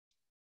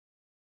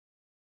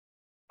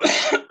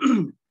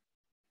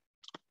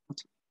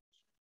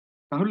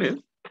তাহলে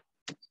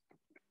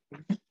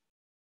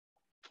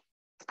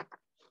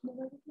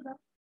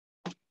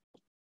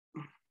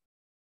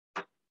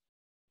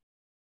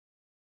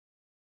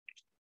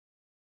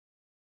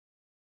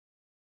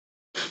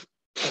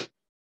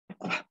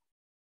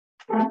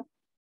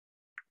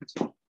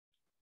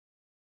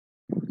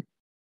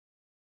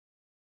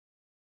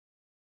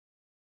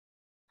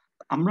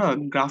আমরা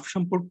গ্রাফ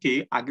সম্পর্কে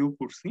আগেও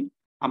পড়ছি।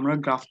 আমরা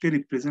গ্রাফকে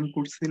রিপ্রেজেন্ট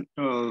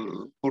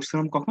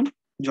করছিলাম কখন?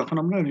 যখন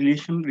আমরা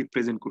রিলেশন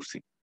রিপ্রেজেন্ট করছি।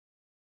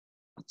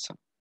 আচ্ছা,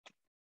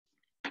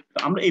 তো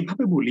আমরা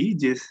এইভাবে বলি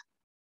যে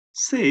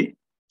সে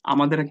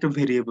আমাদের একটা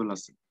ভেরিয়েবল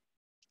আছে,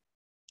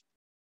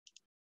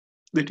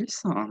 দ্যাট ইজ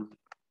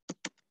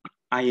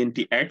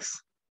আইএনটি এক্স,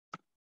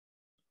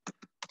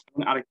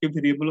 এবং আরেকটি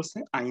ভেরিয়েবল আছে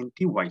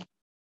আইএনটি ওয়াই।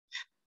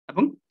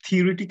 এবং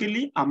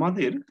থিওরিটিক্যালি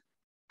আমাদের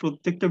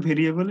প্রত্যেকটা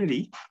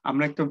ভেরিয়েবলেরই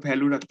আমরা একটা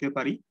ভ্যালু রাখতে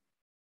পারি।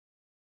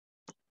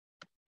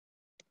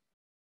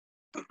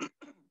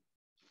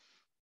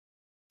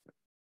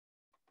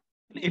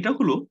 এটা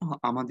হলো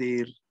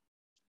আমাদের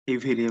এই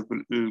ভেরিয়েবল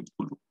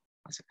গুলো।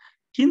 আচ্ছা,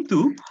 কিন্তু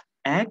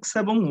এক্স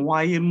এবং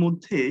ওয়াই এর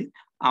মধ্যে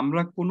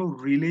আমরা কোনো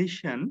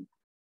রিলেশন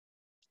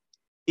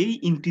এই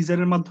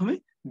ইন্টিজারের মাধ্যমে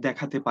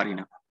দেখাতে পারি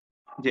না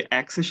যে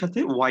এক্স এর সাথে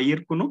ওয়াই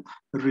এর কোনো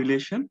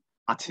রিলেশন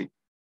আছে।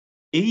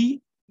 এই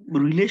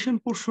রিলেশন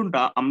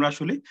পোর্শনটা আমরা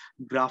আসলে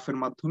গ্রাফের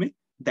মাধ্যমে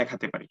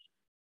দেখাতে পারি।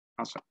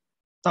 আচ্ছা,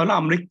 তাহলে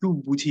আমরা একটু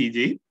বুঝি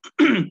যে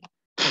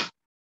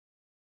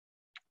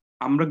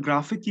আমরা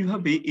গ্রাফে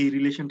কিভাবে এই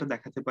রিলেশনটা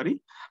দেখাতে পারি।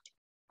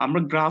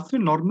 আমরা গ্রাফে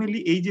নর্মালি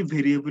এই যে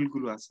ভেরিয়েবল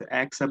গুলো আছে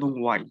এক্স এবং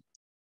ওয়াই,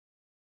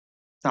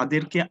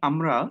 তাদেরকে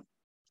আমরা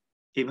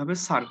এভাবে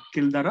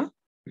সার্কেল দ্বারা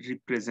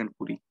রিপ্রেজেন্ট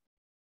করি,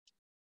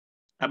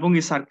 এবং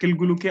এই সার্কেল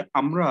গুলোকে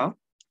আমরা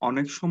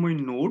অনেক সময়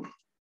নোড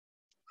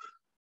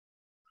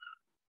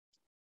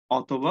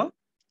অথবা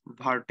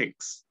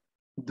ভার্টেক্স,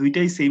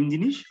 দুইটাই সেম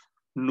জিনিস,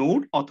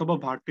 নোড অথবা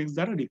ভার্টেক্স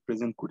দ্বারা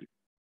রিপ্রেজেন্ট করি।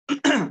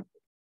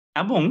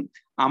 এবং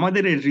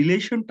আমাদের এই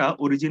রিলেশনটা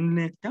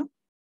অরিজিনালি একটা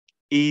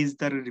এজ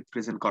দ্বারা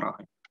রিপ্রেজেন্ট করা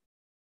হয়।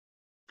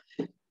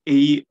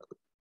 এই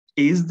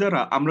এজ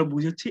দ্বারা আমরা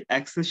বুঝাচ্ছি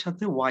এক্স এর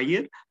সাথে ওয়াই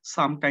এর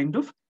সাম কাইন্ড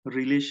অফ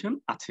রিলেশন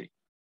আছে,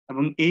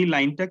 এবং এই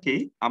লাইনটাকে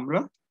আমরা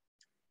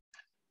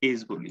এজ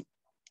বলি।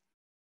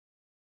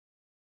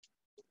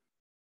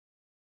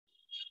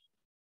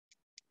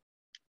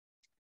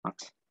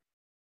 আচ্ছা,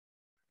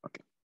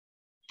 ওকে,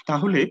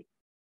 তাহলে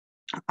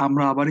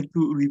আমরা আবার একটু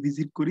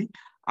রিভিজিট করি।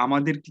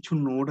 আমাদের কিছু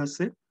নোড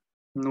আছে,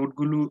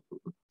 নোডগুলো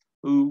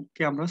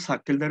কে আমরা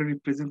সার্কেল দ্বারা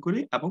রিপ্রেজেন্ট করি,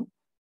 এবং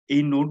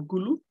এই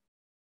নোডগুলো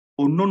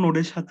অন্য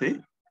নোডের সাথে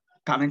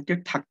কানেক্টেড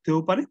থাকতেও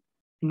পারে,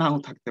 নাও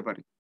থাকতে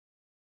পারে।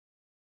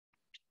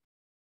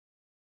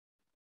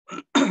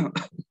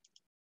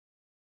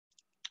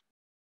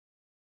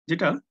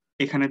 যেটা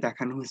এখানে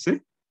দেখানো হয়েছে।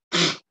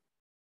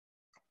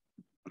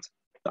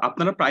 তো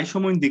আপনারা প্রায়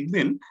সময়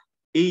দেখবেন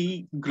এই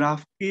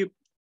গ্রাফকে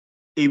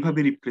এইভাবে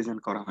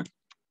রিপ্রেজেন্ট করা হয়।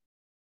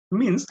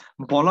 মিন্স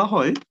বলা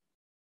হয়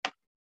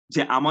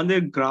যে আমাদের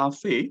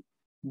গ্রাফে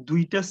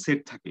দুইটা সেট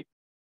থাকে,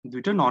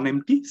 দুইটা নন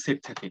এমটি সেট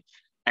থাকে,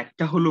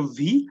 একটা হলো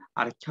ভি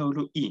আর একটা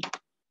হলো ই।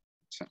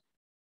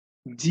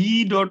 জি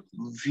ডট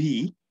ভি,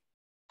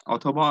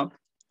 অথবা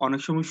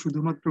অনেক সময়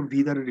শুধুমাত্র ভি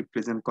দ্বারা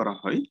রিপ্রেজেন্ট করা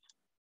হয়,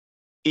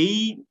 এই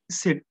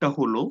সেটটা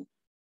হলো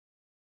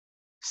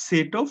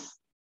সেট অফ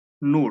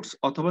নোডস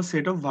অথবা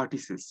সেট অফ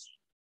ভার্টিসেস।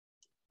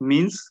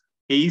 মিন্স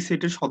এই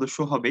সেটের সদস্য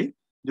হবে,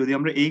 যদি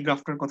আমরা এই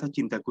গ্রাফটার কথা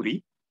চিন্তা করি,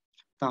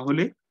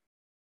 তাহলে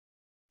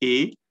এ,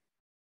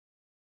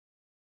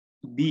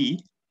 বি,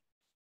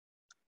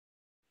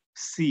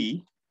 সি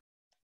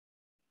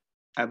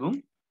এবং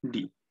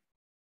ডি।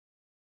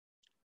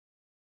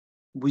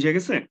 বুঝে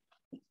গেছে?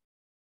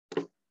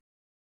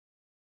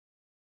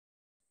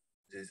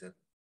 জি স্যার।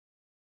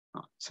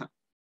 আচ্ছা,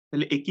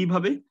 তাহলে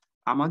একইভাবে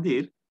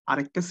আমাদের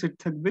আরেকটা সেট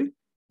থাকবে,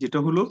 যেটা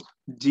হলো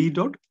জি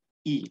ডট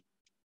ই।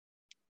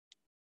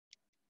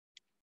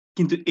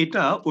 কিন্তু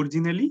এটা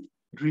অরিজিনালি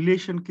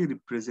রিলেশনকে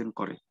রিপ্রেজেন্ট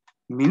করে।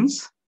 মিন্স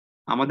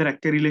আমাদের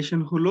একটা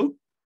রিলেশন হলো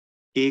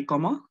এ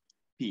কমা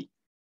পি,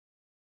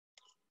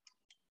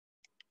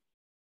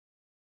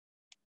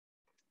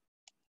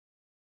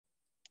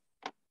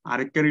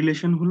 আরেকটা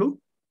রিলেশন হলো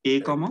এ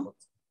কমা,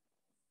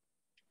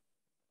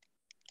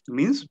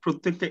 মিন্স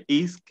প্রত্যেকটা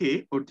এইজ কে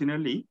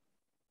অরিজিনালি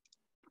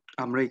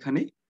আমরা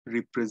এখানে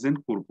রিপ্রেজেন্ট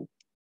করব।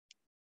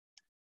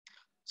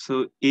 So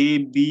A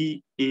B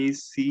A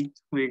C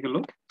হয়ে গেল,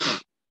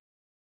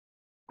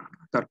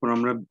 তারপর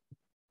আমরা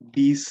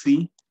B C,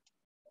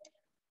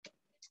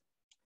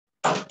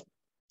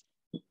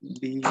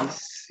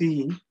 BC,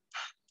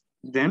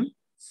 then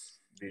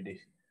BD.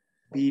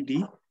 BD,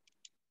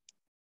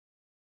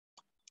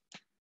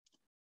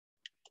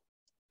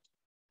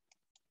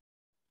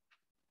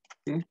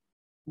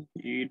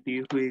 ED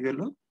হয়ে গেল,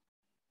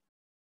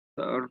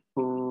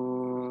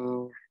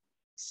 তারপর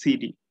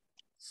CD।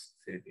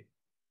 সিডি।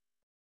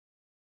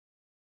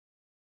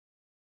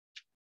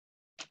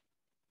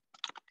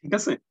 ঠিক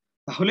আছে,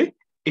 তাহলে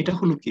এটা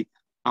হলো কি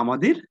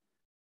আমাদের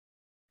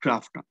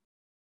গ্রাফটা।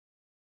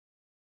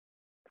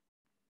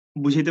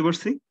 বুঝাইতে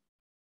পারছি?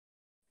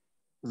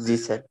 জি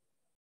স্যার।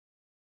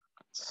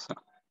 আচ্ছা।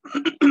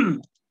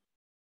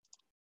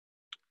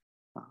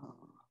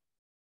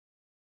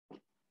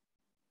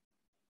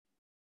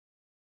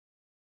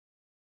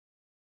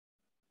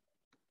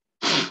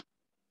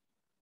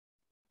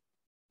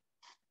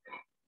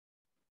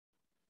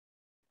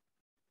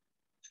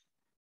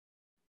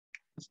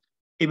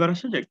 এবার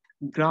আসা যাক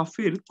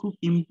গ্রাফের খুব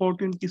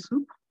ইম্পর্টেন্ট কিছু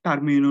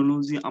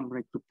টার্মিনোলজি আমরা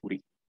একটু পড়ি।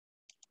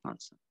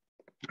 আচ্ছা,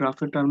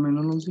 গ্রাফের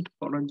টার্মিনোলজি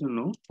পড়ার জন্য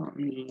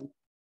আমি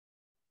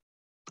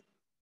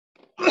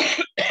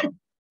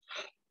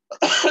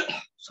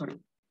সরি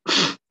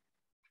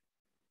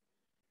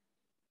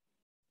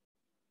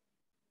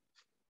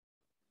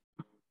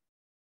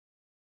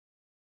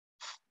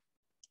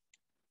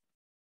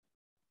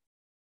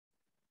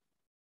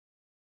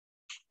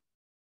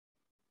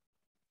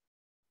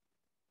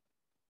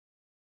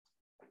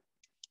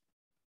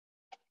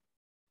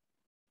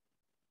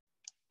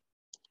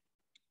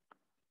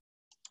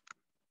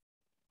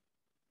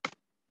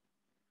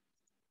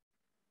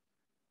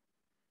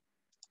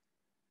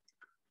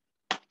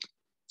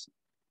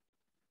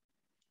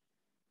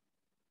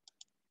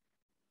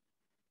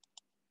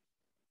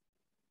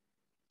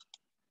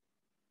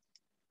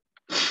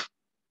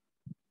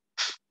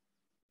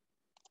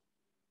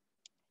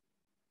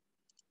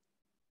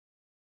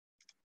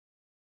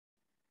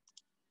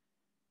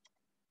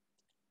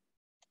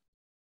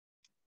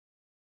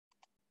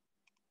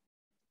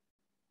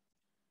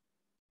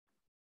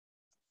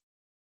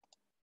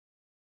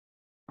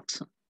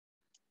আচ্ছা,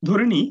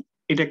 ধরে নিই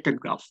এটা একটা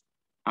গ্রাফ।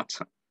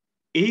 আচ্ছা,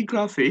 এই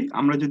গ্রাফে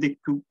আমরা যদি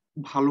একটু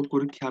ভালো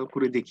করে খেয়াল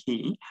করে দেখি,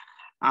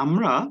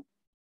 আমরা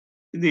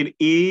এদের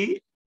এ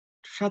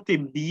সাথে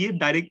বি এর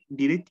ডাইরেক্ট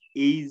ডিরেক্ট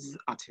এজ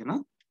আছে না,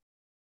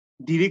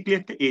 ডিরেক্টলি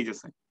একটা এজ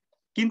আছে,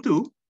 কিন্তু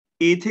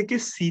এ থেকে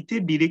সি তে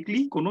ডিরেক্টলি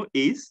কোনো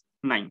এজ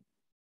নাই।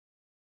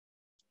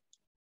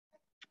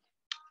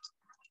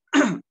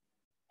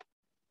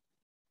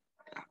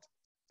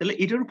 তাহলে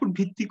এটার উপর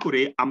ভিত্তি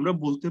করে আমরা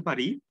বলতে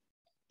পারি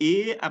এ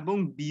এবং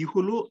বি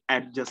হলো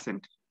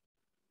অ্যাডজাসেন্ট।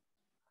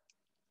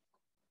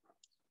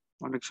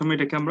 অনেক সময়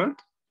এটাকে আমরা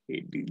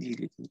ADG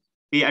লিখি।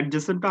 এই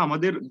অ্যাডজাসেন্টটা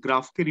আমাদের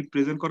গ্রাফকে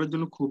রিপ্রেজেন্ট করার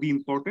জন্য খুবই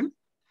ইম্পর্টেন্ট।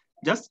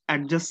 জাস্ট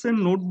অ্যাডজাসেন্ট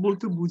নোড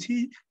বলতে বুঝি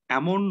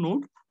এমন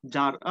নোড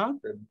যারা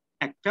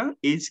একটা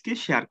এজ কে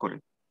শেয়ার করে।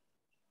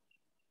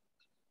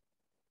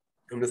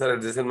 এমনি স্যার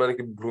অ্যাডজেসেন্ট মানে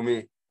কি ভূমি?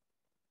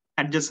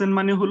 অ্যাডজাসেন্ট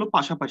মানে হলো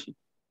পাশাপাশি।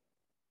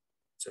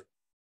 আচ্ছা।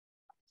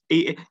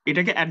 এই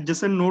এটাকে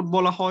অ্যাডজাসেন্ট নোড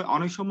বলা হয়,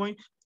 অনেক সময়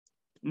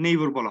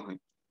নেইবার বলা হয়,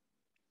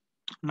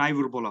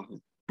 নাইবার বলা হয়,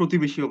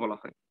 প্রতিবেশীও বলা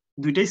হয়।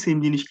 দুইটাই সেম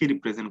জিনিসকে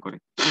রিপ্রেজেন্ট করে।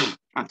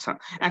 আচ্ছা,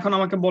 এখন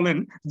আমাকে বলেন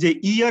যে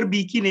ই আর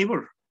বি কি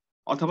নেইবার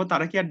অথবা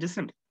তারা কি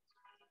অ্যাডজেসেন্ট?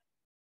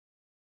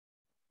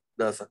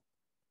 না স্যার।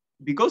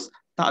 বিকজ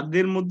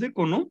তাদের মধ্যে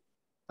কোনো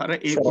তারা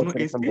কোনো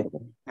সরাসরি এজ কে সম্পর্ক।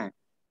 হ্যাঁ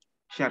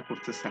শেয়ার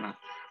করতেছে না।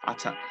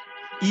 আচ্ছা,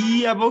 ই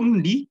এবং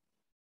ডি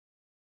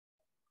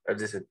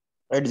অ্যাডজেসেন্ট।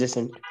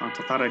 অ্যাডজেসেন্ট।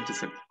 আচ্ছা, তারা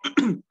অ্যাডজেসেন্ট।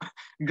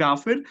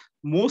 গ্রাফের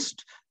মোস্ট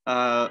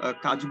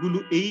কাজগুলো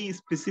এই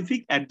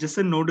স্পেসিফিক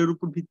অ্যাডজেসেন্ট নোডের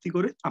উপর ভিত্তি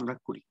করে আমরা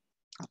করি।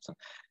 আচ্ছা,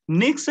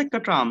 নেক্সট একটা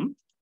টার্ম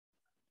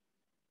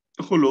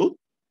হলো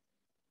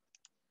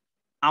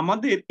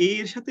আমাদের এ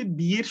এর সাথে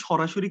বি এর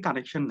সরাসরি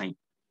কানেকশন নাই,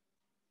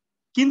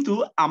 কিন্তু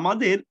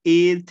আমাদের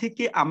এ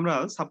থেকে আমরা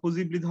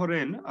সাপোজিভলি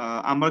ধরেন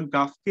আমার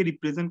গ্রাফকে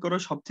রিপ্রেজেন্ট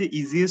করার সবচেয়ে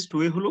ইজিয়েস্ট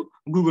ওয়ে হলো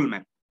গুগল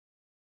ম্যাপ।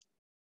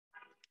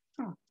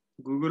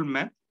 গুগল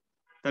ম্যাপ,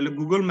 তাহলে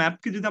গুগল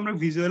ম্যাপকে যদি আমরা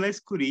ভিজুয়ালাইজ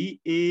করি,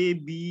 এ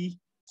বি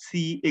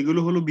সি এগুলো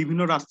হলো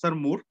বিভিন্ন রাস্তার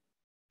মোড়,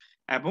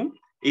 এবং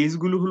এজ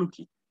গুলো হলো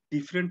কি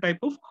ডিফারেন্ট টাইপ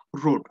অফ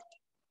রোড।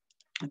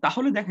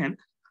 তাহলে দেখেন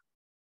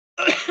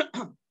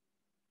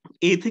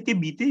এ থেকে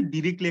বি তে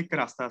ডিরেক্টলি একটা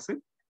রাস্তা আছে,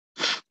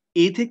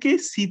 এ থেকে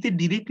সি তে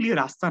ডিরেক্টলি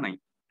রাস্তা নাই,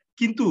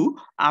 কিন্তু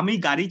আমি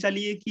গাড়ি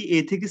চালিয়ে কি এ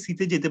থেকে সি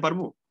তে যেতে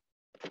পারবো?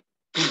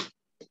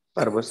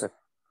 পারবো স্যার।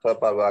 স্যার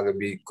পারবো, আগে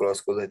বি ক্রস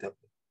করে যাইতে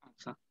হবে।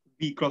 আচ্ছা,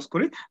 বি ক্রস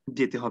করে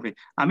যেতে হবে।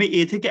 আমি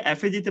এ থেকে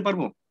এফ এ যেতে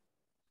পারবো?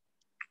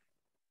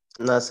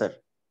 না স্যার।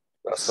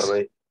 রাস্তা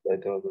নাই,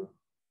 যাইতে হবে না।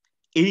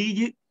 এই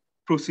যে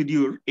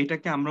প্রসিডিউর,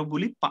 এটাকে আমরা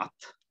বলি পাথ।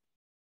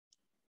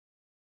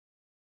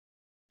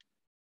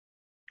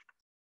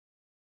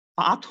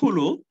 পাথ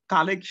হলো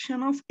কালেকশন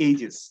অফ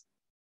এজেস।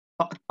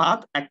 পাথ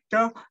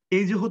একটা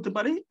এজও হতে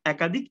পারে,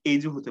 একাধিক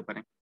এজও হতে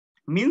পারে।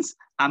 মিন্স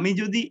আমি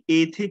যদি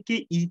এ থেকে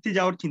ই তে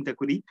যাওয়ার চিন্তা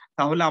করি,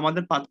 তাহলে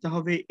আমাদের পাথটা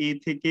হবে এ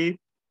থেকে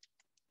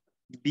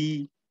বি,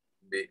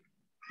 বি,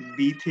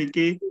 বি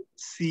থেকে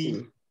সি, সি,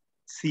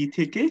 সি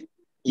থেকে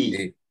ই। ই।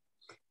 ই।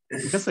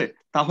 ঠিক আছে,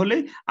 তাহলে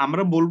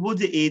আমরা বলবো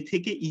যে এ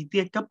থেকে ই তে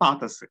একটা পাথ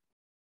আছে।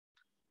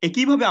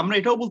 একইভাবে আমরা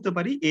এটাও বলতে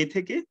পারি এ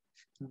থেকে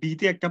বি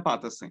তে একটা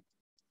পাথ আছে,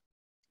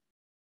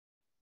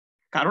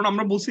 কারণ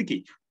আমরা বলছি কি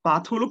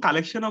পাথ হলো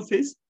কালেকশন অফ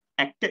এজ,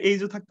 একটা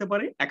এজও থাকতে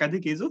পারে,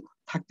 একাধিক এজও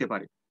থাকতে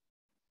পারে।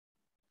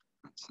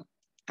 আচ্ছা,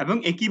 এবং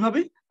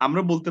একইভাবে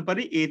আমরা বলতে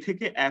পারি এ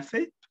থেকে এফ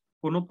এ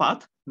কোনো পাথ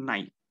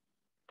নাই।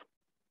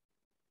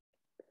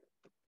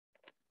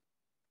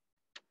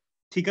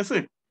 ঠিক আছে,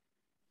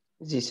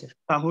 জি স্যার।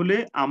 তাহলে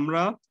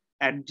আমরা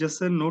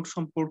অ্যাডজেসেন্ট নোড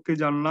সম্পর্কে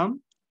জানলাম,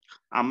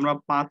 আমরা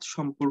পাথ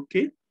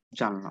সম্পর্কে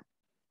জানলাম।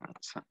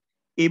 আচ্ছা,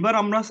 এবার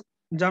আমরা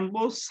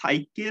জানবো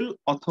সাইকেল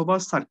অথবা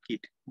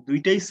সার্কিট,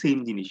 দুইটাই সেম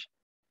জিনিস।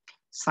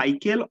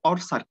 Cycle or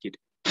circuit.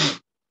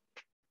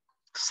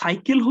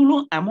 সাইকেল হলো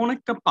এমন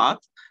একটা পাথ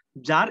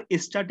যার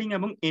স্টার্টিং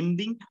এবং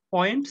এন্ডিং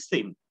পয়েন্ট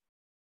সেম।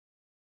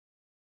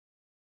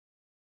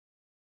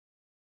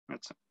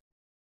 আচ্ছা,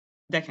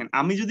 দেখেন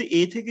আমি যদি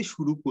এ থেকে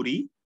শুরু করি,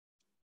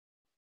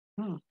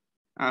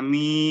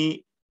 আমি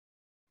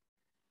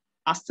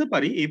আসতে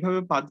পারি এইভাবে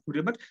পাথ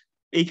ঘুরে, বাট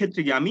এই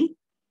ক্ষেত্রে কি আমি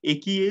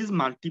একই এজ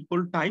মাল্টিপল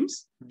টাইমস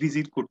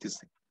ভিজিট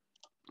করতেছি।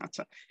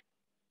 আচ্ছা,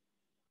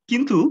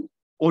 কিন্তু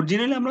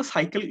অরিজিনালি আমরা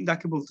সাইকেল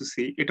যাকে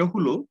বলতেছি এটা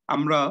হলো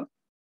আমরা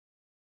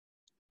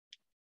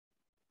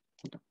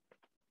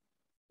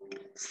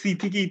সি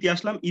থেকে ইতে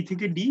আসলাম, ই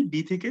থেকে ডি,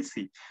 ডি থেকে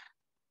সি,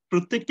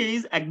 প্রত্যেকটা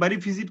এজ একবারই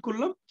ভিজিট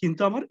করলাম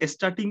কিন্তু আমার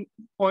স্টার্টিং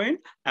পয়েন্ট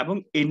এবং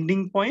এন্ডিং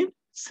পয়েন্ট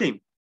সেম।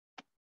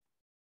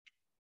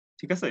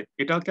 ঠিক আছে,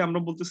 এটাকে আমরা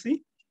বলতেছি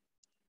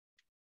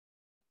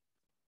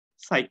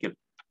সাইকেল।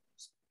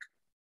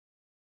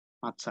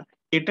 আচ্ছা,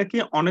 এটাকে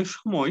অনেক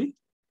সময়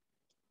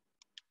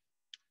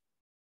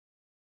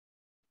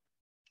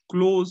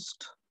ক্লোজড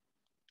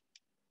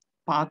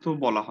পাথও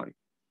বলা হয়।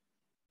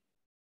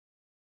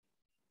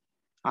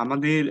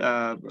 আমাদের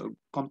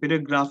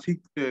কম্পিউটার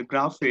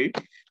গ্রাফে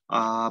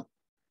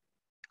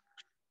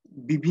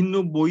বিভিন্ন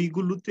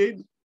বইগুলোতে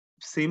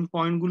সেম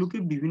পয়েন্টগুলোকে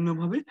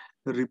বিভিন্নভাবে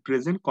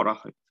রিপ্রেজেন্ট করা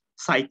হয়।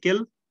 Cycle,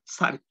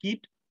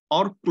 circuit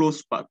or close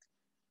path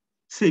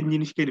same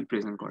জিনিসকে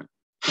রিপ্রেজেন্ট করে।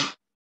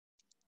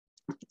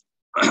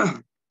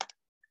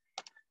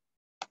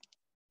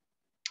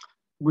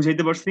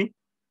 বুঝাইতে পারছি?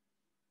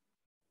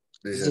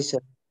 জি জি স্যার।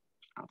 স্যার।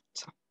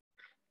 আচ্ছা,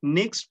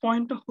 নেক্সট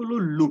পয়েন্টটা হলো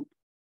লুপ।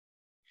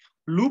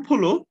 লুপ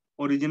হলো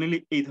অরিজিনালি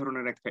এই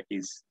ধরনের একটা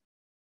এজ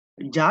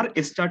যার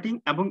স্টার্টিং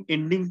এবং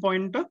এন্ডিং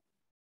পয়েন্টটা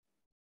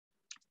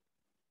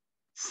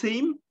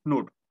সেম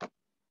নোড।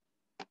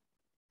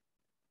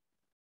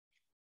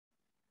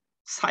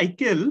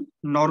 সাইকেল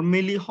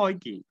নর্মালি হয়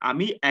কি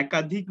আমি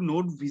একাধিক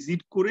নোড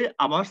ভিজিট করে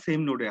আবার সেম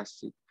নোডে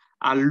আসছি।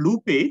 আর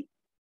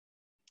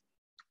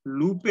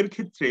লুপের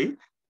ক্ষেত্রে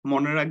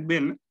মনে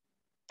রাখবেন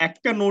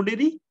একটা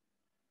নোডেরই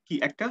কি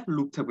একটা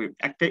লুপ থাকবে,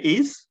 একটা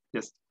এজ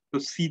জাস্ট। তো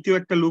সি তেও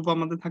একটা লুপ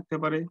আমাদের থাকতে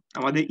পারে,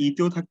 আমাদের ই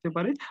তেও থাকতে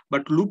পারে,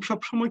 বাট লুপ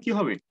সবসময় কি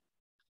হবে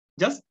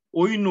জাস্ট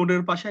ওই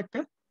নোডের পাশে একটা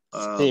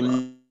সেম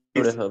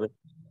এজ। করে হবে।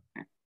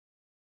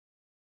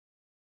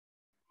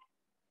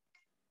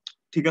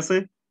 ঠিক আছে?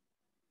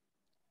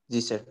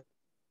 জি স্যার।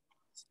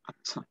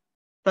 আচ্ছা,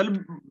 তাহলে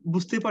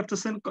বুঝতেই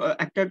পারতেছেন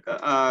একটা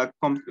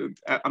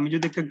আমি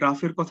যদি একটা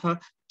গ্রাফের কথা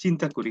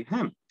চিন্তা করি,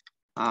 হ্যাঁ,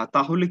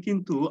 তাহলে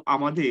কিন্তু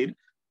আমাদের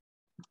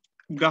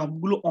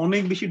গ্রাফগুলো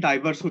অনেক বেশি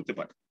ডাইভার্স হতে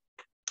পারে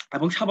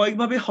এবং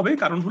স্বাভাবিকভাবে হবে,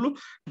 কারণ হলো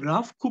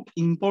গ্রাফ খুব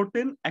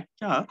ইম্পর্টেন্ট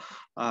একটা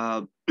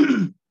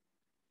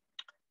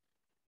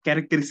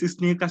ক্যারেক্টারিস্টিক্স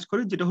নিয়ে কাজ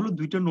করে, যেটা হলো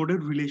দুইটা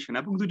নোডের রিলেশন,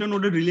 এবং দুইটা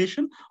নোডের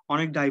রিলেশন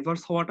অনেক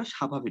ডাইভার্স হওয়াটা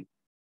স্বাভাবিক।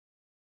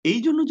 এই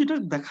জন্য যেটা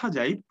দেখা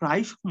যায়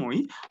প্রায় সময়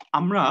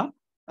আমরা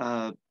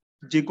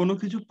যে কোনো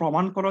কিছু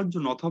প্রমাণ করার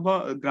জন্য অথবা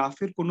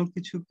গ্রাফের কোনো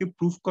কিছুকে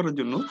প্রুফ করার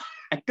জন্য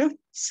একটা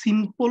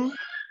সিম্পল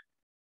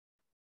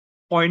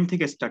পয়েন্ট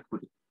থেকে স্টার্ট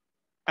করি,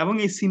 এবং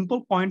এই সিম্পল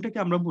পয়েন্টটাকে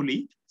আমরা বলি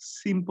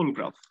সিম্পল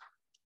গ্রাফ।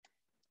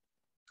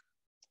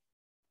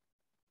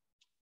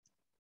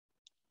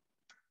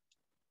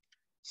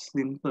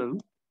 Simple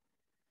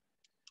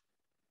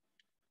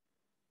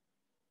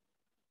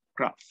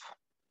graph.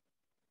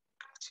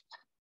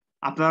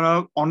 আপনারা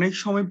অনেক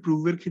সময়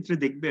প্রুফের ক্ষেত্রে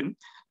দেখবেন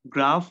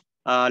graph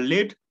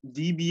late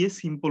G B a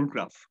simple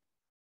graph,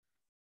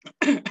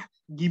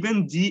 given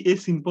g a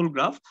simple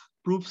graph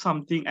prove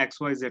something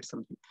xyz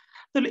something।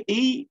 তাহলে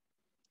এই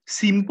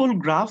সিম্পল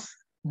গ্রাফ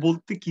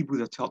বলতে কি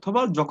বোঝাচ্ছে,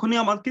 অথবা যখনই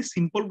আমাকে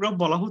সিম্পল গ্রাফ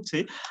বলা হচ্ছে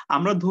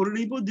আমরা ধরে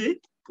নিব যে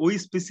ওই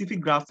স্পেসিফিক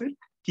গ্রাফের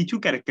কিছু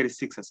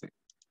ক্যারেক্টারিস্টিক্স আছে।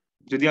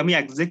 যদি আমি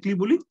এক্স্যাক্টলি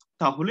বলি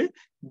তাহলে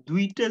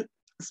দুইটা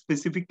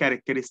স্পেসিফিক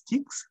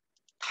ক্যারেক্টারিস্টিক্স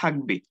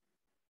থাকবে,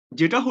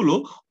 যেটা হলো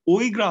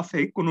ওই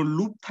গ্রাফে কোনো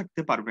লুপ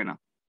থাকতে পারবে না,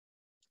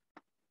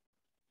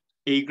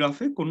 এই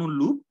গ্রাফে কোনো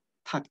লুপ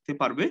থাকতে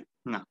পারবে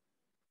না।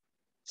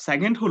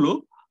 সেকেন্ড হলো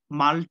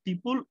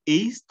মাল্টিপল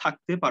এইজ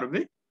থাকতে পারবে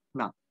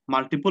না।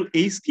 মাল্টিপল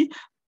এইজ কি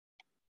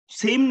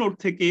সেম নোড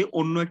থেকে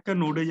অন্য একটা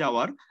নোডে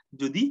যাওয়ার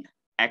যদি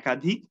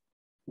একাধিক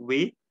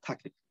ওয়ে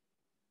থাকে।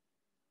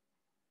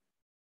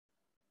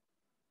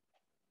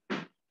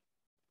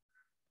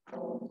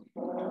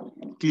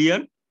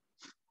 ক্লিয়ার?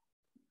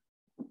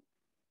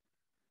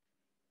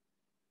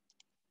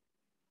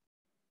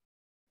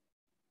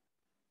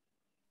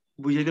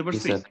 বুঝাইতে জি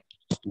পারছি? স্যার।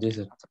 জি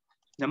স্যার।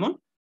 যেমন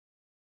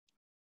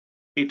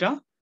এটা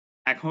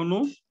এখনো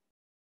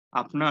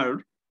আপনার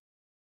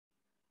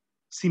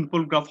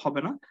সিম্পল গ্রাফ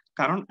হবে না,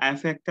 কারণ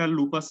এফ একটা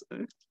লুপ আছে,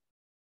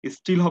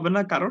 স্টিল হবে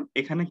না কারণ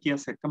এখানে কি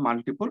আছে একটা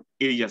মাল্টিপল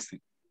এজ আছে।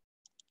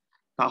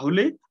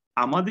 তাহলে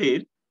আমাদের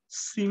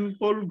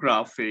সিম্পল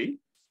গ্রাফে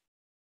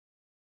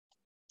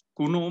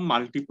কোনো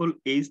মাল্টিপল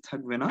এজ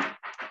থাকবে না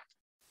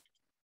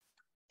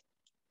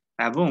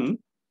এবং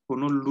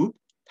কোনো লুপ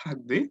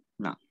থাকবে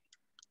না।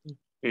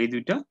 এই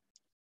দুইটা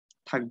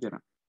থাকবে না।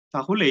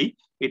 তাহলেই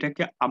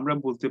এটাকে আমরা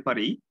বলতে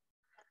পারি,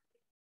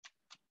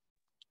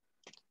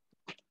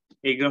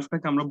 এই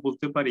গ্রাফটাকে আমরা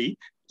বলতে পারি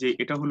যে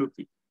এটা হলো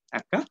কি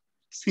একটা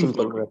সিম্পল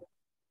সিম্পল গ্রাফ। গ্রাফ।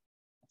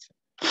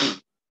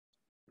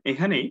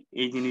 এখানে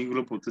এই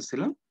জিনিসগুলো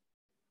বলতেছিলাম।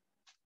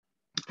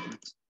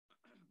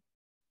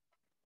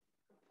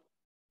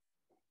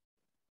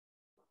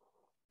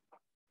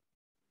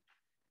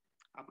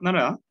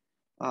 আপনারা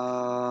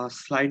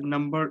স্লাইড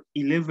নাম্বার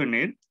 11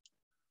 এর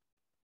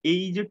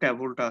এই যে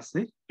ট্যাবলটা আছে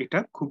এটা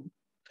খুব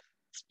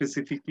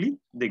স্পেসিফিকলি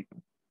দেখবেন।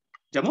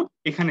 যেমন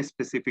এখানে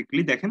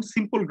স্পেসিফিকলি দেখেন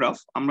সিম্পল গ্রাফ,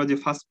 আমরা যে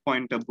ফার্স্ট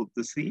পয়েন্টটা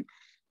বলতেছি,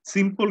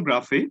 সিম্পল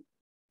গ্রাফে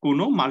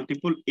কোনো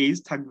মাল্টিপল এজ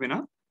থাকবে না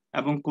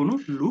এবং কোনো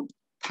লুপ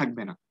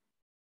থাকবে না।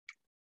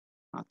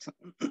 আচ্ছা,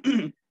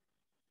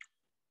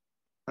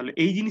 তাহলে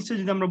এই জিনিসটা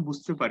যদি আমরা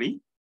বুঝতে পারি,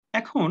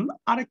 এখন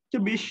আরেকটা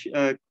বেশ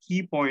কি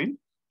পয়েন্ট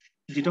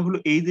যেটা হলো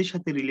এজের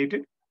সাথে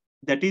related,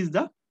 that is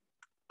the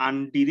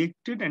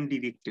আনডিরেক্টেড and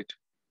directed.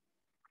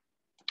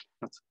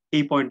 আচ্ছা,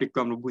 এই পয়েন্ট একটু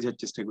আমরা বোঝার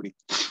চেষ্টা করি।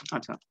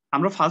 আচ্ছা,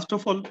 আমরা ফার্স্ট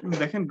অফ অল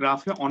দেখেন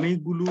গ্রাফে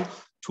অনেকগুলো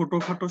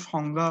ছোটখাটো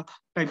সংজ্ঞা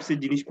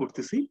টাইপসের জিনিস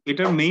পড়তেছি।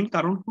 এটার মেইন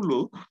কারণ হলো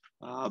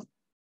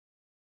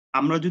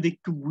আমরা যদি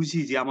একটু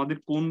বুঝি যে আমাদের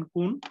কোন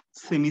কোন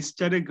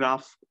সেমিস্টারে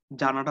গ্রাফ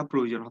জানাটা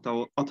প্রয়োজন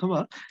অথবা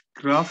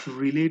গ্রাফ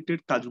রিলেটেড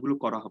কাজগুলো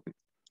করা হবে।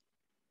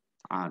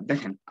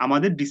 দেখেন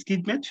আমাদের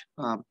ডিসক্রিট ম্যাথ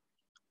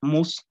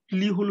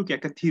মোস্টলি হলো কি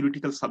একটা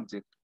থিওরিটিক্যাল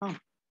সাবজেক্ট,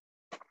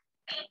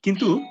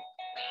 কিন্তু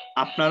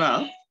আপনারা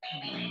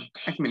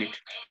এক মিনিট,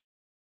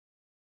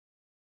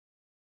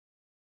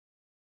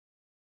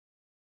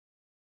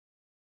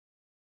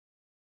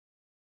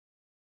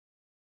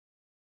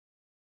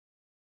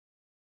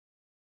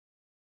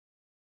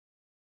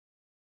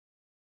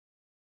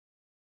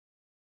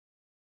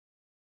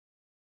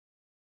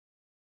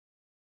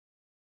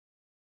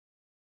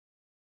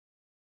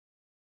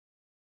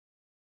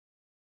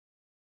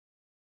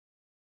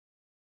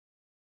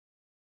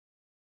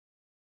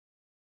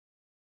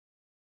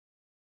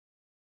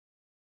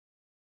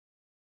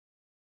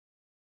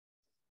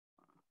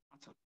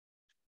 আচ্ছা,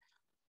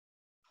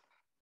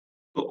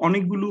 তো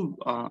অনেকগুলো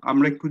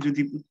আমরা একটু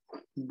যদি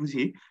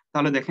বুঝি,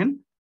 তাহলে দেখেন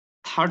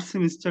থার্ড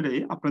সেমিস্টারে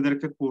আপনাদের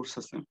একটা কোর্স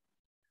আছে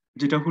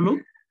যেটা হলো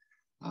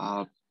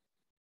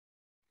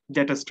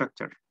ডেটা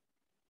স্ট্রাকচার।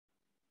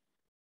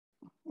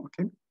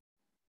 ওকে,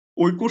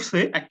 ওই কোর্সে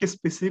একটা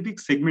স্পেসিফিক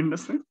সেগমেন্ট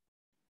আছে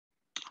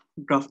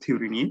গ্রাফ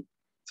থিওরি নিয়ে,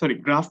 সরি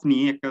গ্রাফ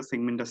নিয়ে একটা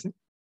সেগমেন্ট আছে।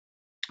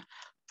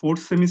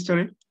 ফোর্থ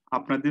সেমিস্টারে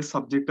আপনাদের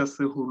সাবজেক্ট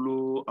আছে হলো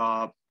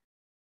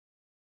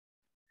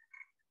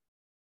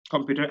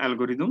কম্পিউটার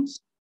অ্যালগোরিদমস।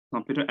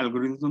 কম্পিউটার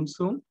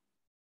অ্যালগোরিদমসও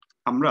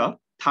আমরা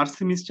থার্ড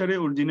সেমিস্টারে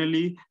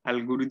অরিজিনালি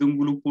অ্যালগোরিদম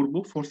গুলো পড়বো,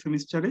 ফোর্থ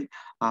সেমিস্টারে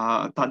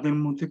তাদের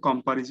মধ্যে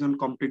কম্পারিজন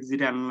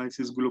কমপ্লেক্সিটি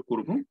অ্যানালাইসিস গুলো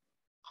করবো।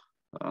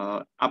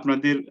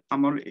 আপনাদের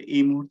আমার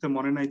এই মুহূর্তে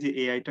মনে নাই যে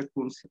এআইটা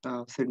কোন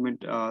সেগমেন্ট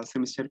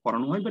সেমিস্টার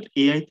পড়ানো হয়, বাট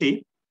এআই তে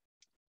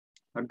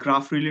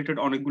গ্রাফ রিলেটেড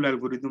অনেকগুলো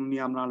অ্যালগোরিদম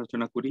নিয়ে আমরা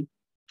আলোচনা করি।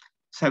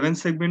 সেভেন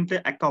সেগমেন্টে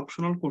একটা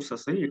অপশনাল কোর্স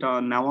আছে, এটা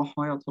নেওয়া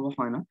হয় অথবা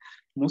হয় না,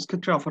 মোস্ট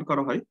ক্ষেত্রে অফার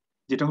করা হয়,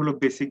 যেটা হলো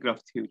বেসিক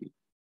গ্রাফ থিওরি।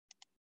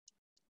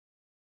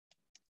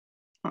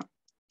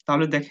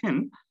 তাহলে দেখেন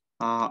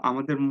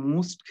আমাদের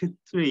মোস্ট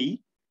ক্ষেত্রেই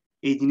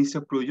এই জিনিসটা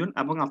প্রয়োজন,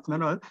 এবং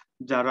আপনারা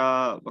যারা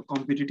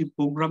কম্পিটিটিভ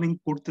প্রোগ্রামিং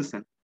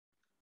করতেছেন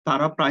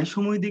তারা প্রায়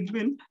সময়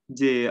দেখবেন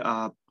যে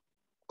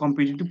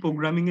কম্পিটিটিভ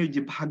প্রোগ্রামিং এর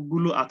যে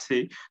ভাগগুলো আছে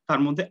তার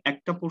মধ্যে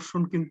একটা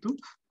পোর্শন কিন্তু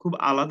খুব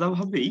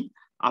আলাদাভাবেই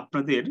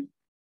আপনাদের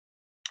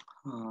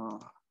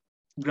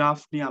গ্রাফ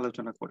নিয়ে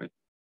আলোচনা করে।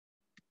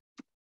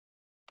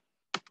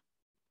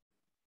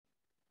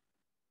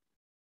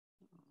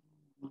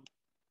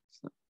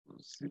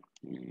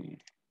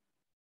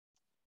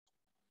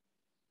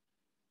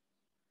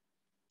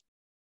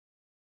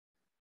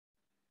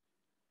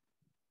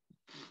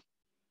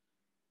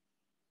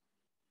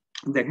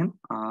 দেখেন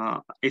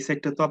এই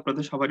সাইটটা তো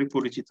আপনাদের সবারই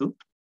পরিচিত।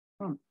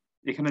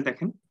 এখানে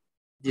দেখেন,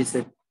 জি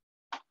স্যার।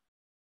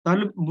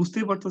 তাহলে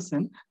বুঝতেই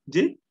পারতেছেন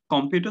যে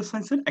কম্পিউটার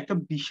সায়েন্সের একটা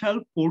বিশাল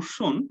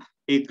পোর্শন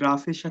এই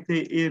গ্রাফের সাথে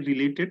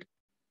রিলেটেড।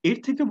 এর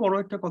থেকে বড়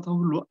একটা কথা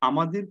হলো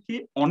আমাদেরকে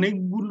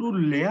অনেকগুলো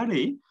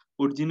লেয়ারে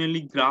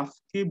অরিজিনালি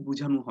গ্রাফকে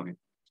বোঝানো হবে,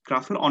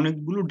 গ্রাফের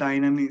অনেকগুলো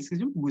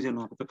ডাইনামিক্সিজম বোঝানো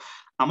হবে। তো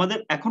আমাদের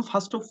এখন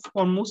ফার্স্ট অফ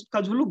ফরমোস্ট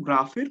কাজ হলো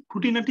গ্রাফের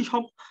খুঁটিনাটি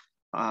সব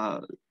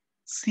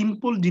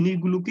সিম্পল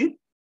জিনিসগুলোকে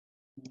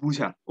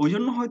বুঝা। ওই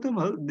জন্য হয়তো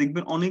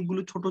দেখবেন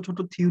অনেকগুলো ছোট ছোট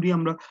থিওরি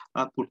আমরা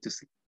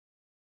পড়তেছি।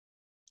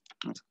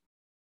 আচ্ছা,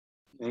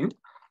 যাই হোক,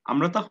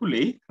 আমরা তাহলে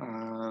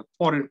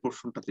পরের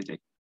প্রশ্নটাতে যাই।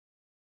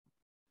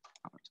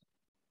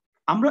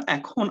 আমরা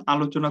এখন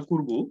আলোচনা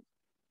করব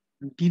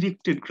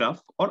ডিরেক্টেড গ্রাফ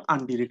অর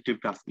আনডিরেক্টেড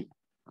গ্রাফ নিয়ে।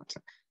 আচ্ছা,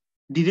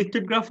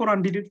 ডিরেক্টেড গ্রাফ অর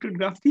আনডিরেক্টেড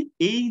গ্রাফ কি?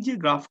 এই যে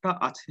গ্রাফটা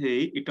আছে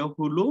এটা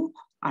হলো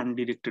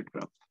আনডিরেক্টেড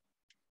গ্রাফ।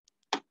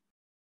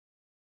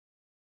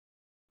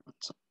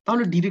 আচ্ছা,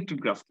 তাহলে ডিরেক্টেড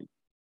গ্রাফ কি?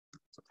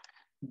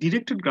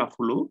 ডিরেক্টেড গ্রাফ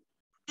হলো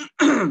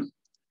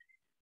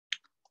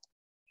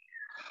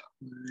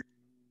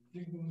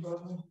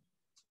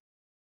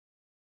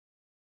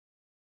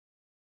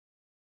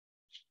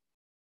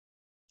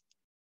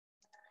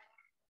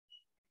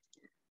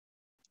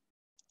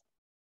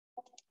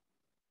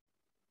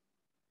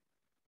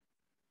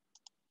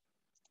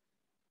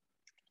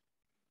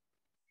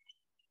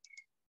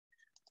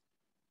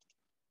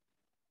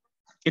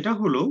এটা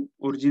হলো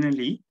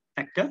অরিজিনালি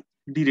একটা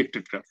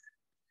ডিরেক্টেড গ্রাফ।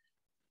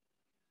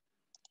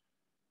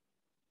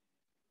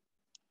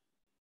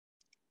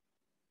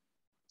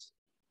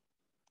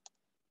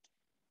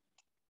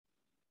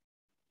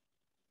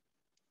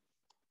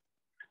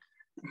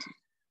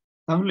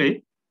 তাহলে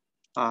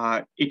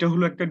এটা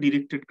হলো একটা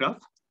ডিরেক্টেড গ্রাফ,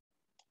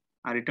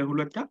 আর এটা হলো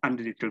একটা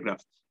আনডিরেক্টেড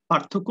গ্রাফ।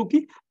 পার্থক্য কি?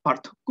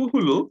 পার্থক্য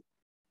হলো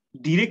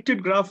ডিরেক্টেড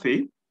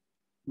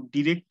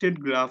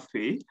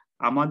গ্রাফে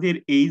আমাদের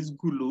এইজ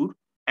গুলোর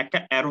একটা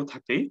অ্যারো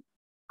থাকে,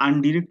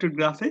 আনডিরেক্টেড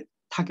গ্রাফে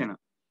থাকে না।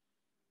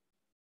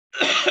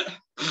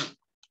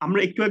 আমরা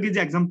একটু আগে যে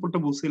এক্সাম্পলটা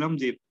বলছিলাম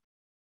যে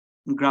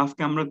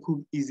গ্রাফকে আমরা খুব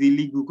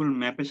ইজিলি গুগল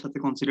ম্যাপের সাথে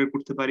কনসিডার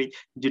করতে পারি,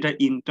 যেটা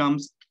ইন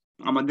টার্মস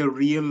আমাদের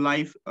রিয়েল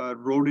লাইফ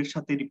রোডের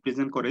সাথে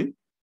রিপ্রেজেন্ট করে।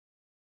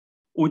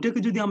 ওইটাকে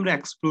যদি আমরা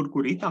এক্সপ্লোর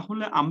করি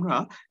তাহলে আমরা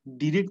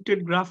ডিরেক্টেড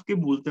গ্রাফকে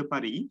বলতে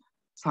পারি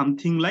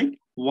something like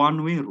one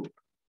way road.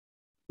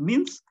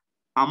 Means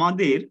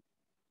আমাদের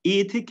এ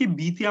থেকে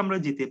বি তে আমরা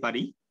যেতে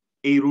পারি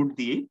এই রোড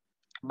দিয়ে,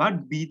 বাট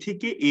বি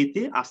থেকে এ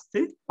তে আসতে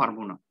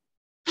পারবো না।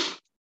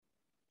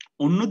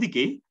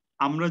 অন্যদিকে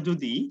আমরা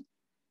যদি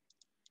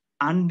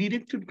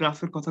আনডিরেক্টেড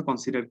গ্রাফের কথা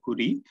কনসিডার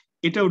করি,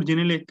 এটা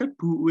অরিজিনালি একটা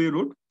টু ওয়ে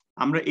রোড।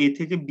 আমরা এ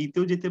থেকে বি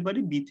তেও যেতে পারি,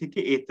 বি থেকে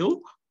এ তেও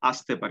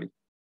আসতে পারি।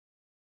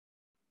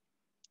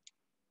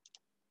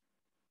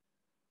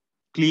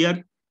 ক্লিয়ার?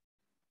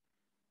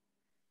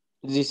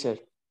 জি স্যার।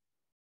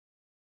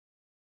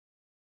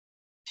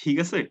 ঠিক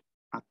আছে,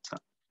 আচ্ছা।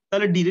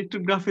 তাহলে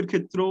ডিরেক্টেড গ্রাফের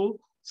ক্ষেত্রেও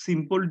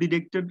সিম্পল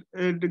ডিরেক্টেড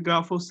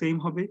গ্রাফও সেম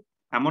হবে,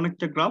 এমন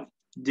একটা গ্রাফ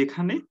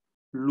যেখানে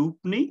লুপ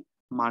নেই,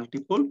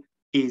 মাল্টিপল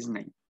এজ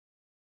নাই।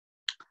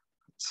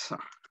 আচ্ছা,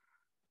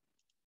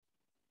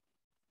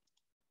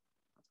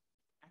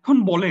 এখন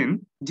বলেন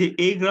যে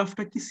এই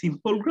গ্রাফটা কি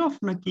সিম্পল গ্রাফ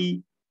নাকি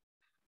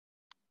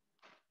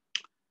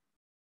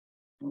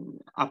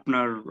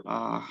আপনার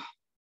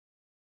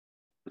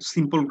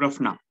সিম্পল গ্রাফ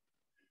না?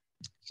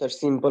 স্যার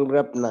সিম্পল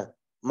গ্রাফ না,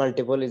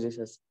 মাল্টিপল এজেস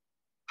আছে।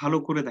 ভালো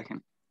করে দেখেন,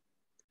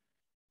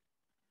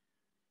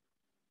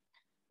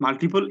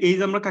 মাল্টিপল এজ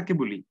আমরা কাকে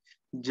বলি?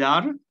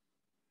 যার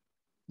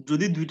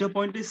যদি দুইটা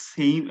পয়েন্টে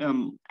সেম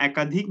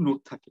একাধিক নোট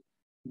থাকে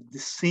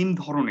সেম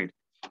ধরনের,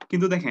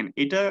 কিন্তু দেখেন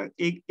এটা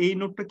এই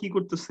নোটটা কি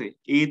করতেছে,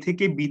 এ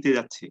থেকে বি তে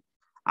যাচ্ছে,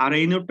 আর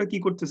এই নোটটা কি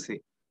করতেছে,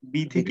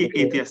 বি থেকে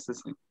এ তে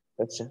আসতেছে।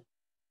 আচ্ছা।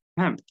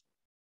 হ্যাঁ,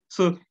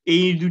 সো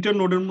এই দুইটা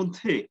নোডের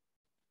মধ্যে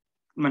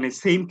মানে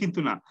সেম কিন্তু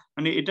না,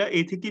 মানে এটা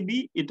এ থেকে বি,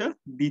 এটা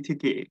বি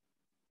থেকে এ।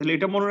 তাহলে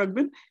এটা মনে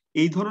রাখবেন,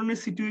 এই ধরনের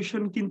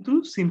সিচুয়েশন কিন্তু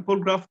সিম্পল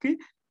গ্রাফকে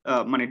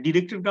মানে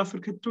ডিরেক্টেড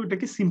গ্রাফের ক্ষেত্রে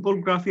এটাকে সিম্পল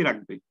গ্রাফই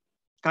রাখবে,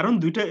 কারণ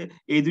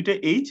এই দুইটা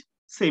এইজ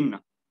সেম না।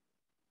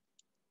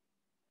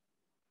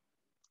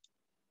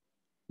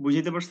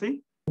 বুঝতে পারছি?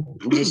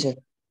 জি স্যার।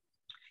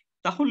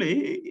 তাহলে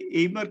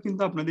এইবার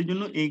কিন্তু আপনাদের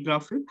জন্য এই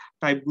গ্রাফের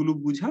টাইপ গুলো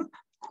বোঝা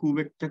খুব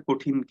একটা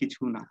কঠিন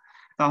কিছু না।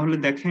 তাহলে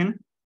দেখেন,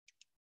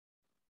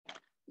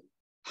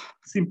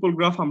 সিম্পল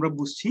গ্রাফ আমরা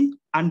বুঝছি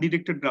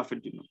আনডিরেক্টেড গ্রাফের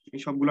জন্য, এই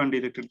সবগুলো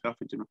আনডিরেক্টেড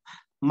গ্রাফের জন্য।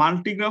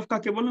 মাল্টিগ্রাফ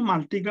কাকে বলে?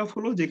 মাল্টিগ্রাফ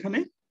হলো যেখানে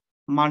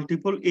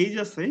মাল্টিপল এজ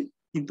আছে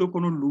কিন্তু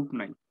কোনো লুপ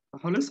নাই।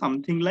 তাহলে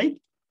সামথিং লাইক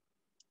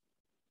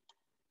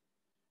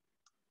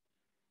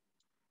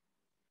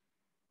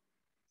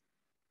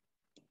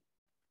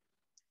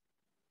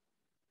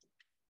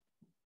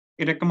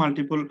এটা একটা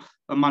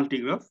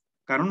মাল্টিগ্রাফ,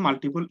 কারণ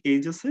মাল্টিপল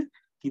এজ আছে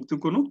কিন্তু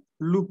কোনো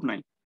লুপ নাই।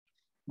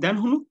 দেন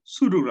হলো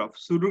সুডোগ্রাফ।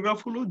 সুডোগ্রাফ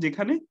হলো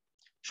যেখানে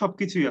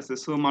সবকিছুই আছে,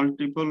 সো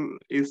মাল্টিপল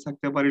এজ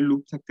থাকতে পারে,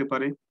 লুপ থাকতে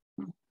পারে।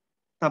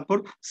 তারপর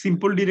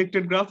simple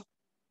directed graph,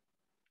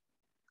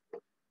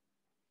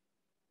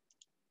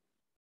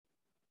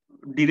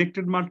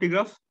 directed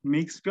multigraph,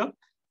 mixed graph,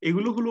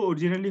 এগুলো হলো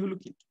অরিজিনালি হলো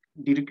কি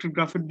ডিরেক্টেড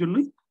গ্রাফের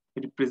জন্যই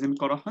রিপ্রেজেন্ট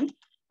করা হয়।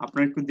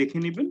 আপনারা একটু দেখে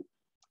নেবেন,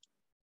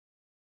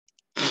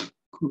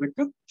 খুব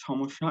একটা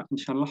সমস্যা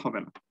ইনশাল্লাহ হবে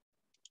না।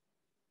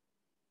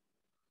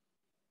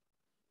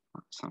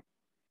 আচ্ছা,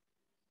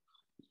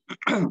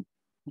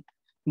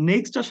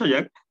 নেক্সট আসা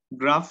যাক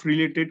গ্রাফ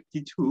রিলেটেড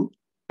কিছু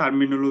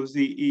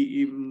টার্মিনোলজি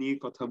নিয়ে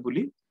কথা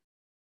বলি।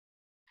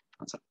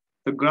 আচ্ছা,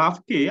 তো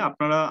গ্রাফকে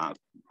আপনারা,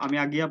 আমি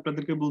আগে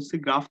আপনাদেরকে বলছি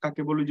গ্রাফ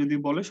কাকে বলে, যদি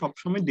বলে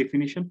সবসময়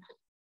ডেফিনিশন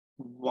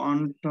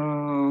ওয়ানটা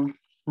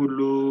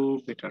হলো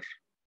বেটার।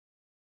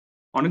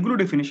 অনেকগুলো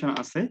ডেফিনিশন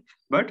আছে,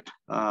 বাট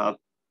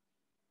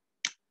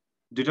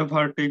দুটা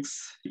ভার্টেক্স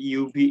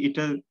ইউভি,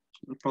 এটা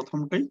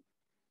প্রথমটাই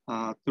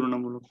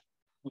তুলনামূলক।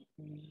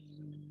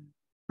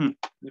 হুম,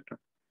 এটা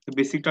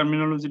বেসিক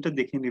টার্মিনোলজিটা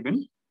দেখে নেবেন।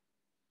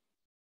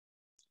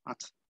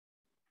 আচ্ছা,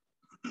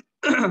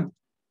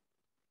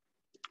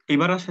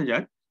 এবার আসা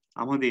যাক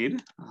আমাদের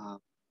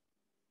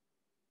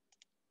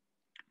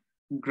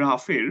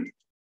গ্রাফের,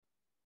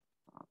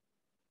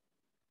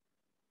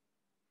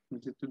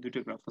 যেহেতু দুইটা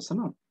গ্রাফ আছে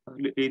না,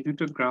 তাহলে এই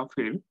দুইটা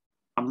গ্রাফের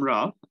আমরা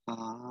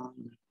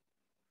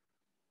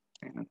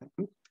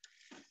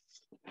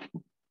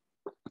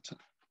আচ্ছা,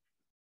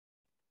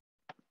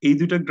 এই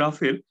দুইটা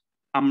গ্রাফের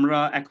আমরা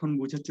এখন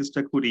বোঝার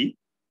চেষ্টা করি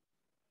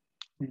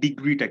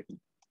ডিগ্রিটা কি।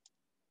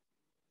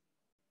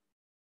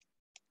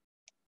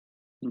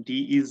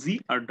 ডিইজি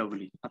আর ডবল।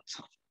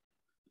 আচ্ছা,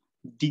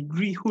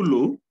 ডিগ্রি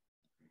হলো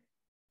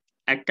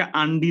একটা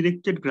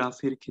আনডিরেক্টেড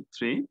গ্রাফের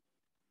ক্ষেত্রে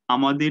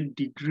আমাদের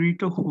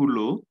ডিগ্রিটা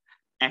হলো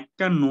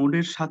একটা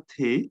নোডের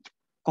সাথে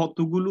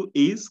কতগুলো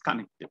এজ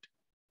কানেক্টেড।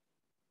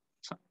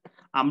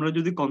 আমরা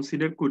যদি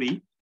কনসিডার করি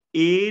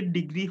এ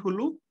ডিগ্রি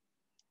হলো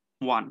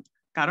 1,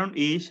 কারণ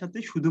এ এর সাথে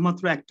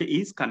শুধুমাত্র একটা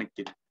এজ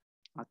কানেক্টেড।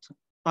 আচ্ছা,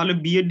 তাহলে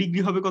বি এর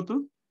ডিগ্রি হবে কত?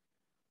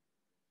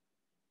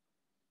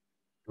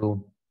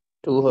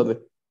 2 হবে।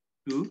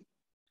 2।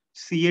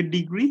 সি এর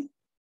ডিগ্রি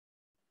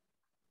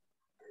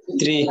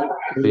 3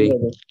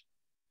 হবে।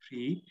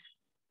 3।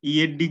 ই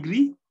এর ডিগ্রি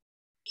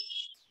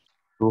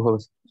 2 হবে।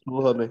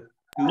 2।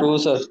 2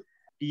 স্যার।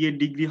 টি এর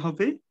ডিগ্রি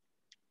হবে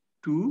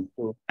 2।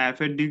 2 এফ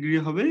এর ডিগ্রি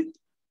হবে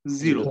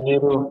 0।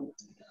 0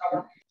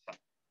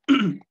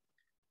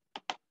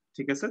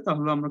 ঠিক আছে,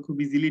 তাহলে আমরা খুব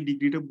ইজিলি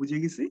ডিগ্রিটা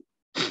বুঝে গেছি।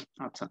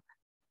 আচ্ছা,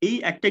 এই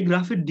একটা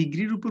গ্রাফের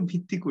ডিগ্রির উপর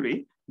ভিত্তি করে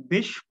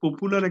বেশ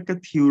পপুলার একটা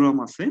থিওরাম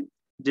আছে,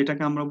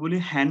 যেটাকে আমরা বলি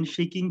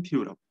হ্যান্ডশেকিং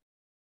থিওরাম।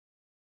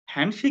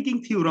 হ্যান্ডশেকিং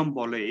থিওরাম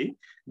বলে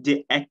যে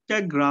একটা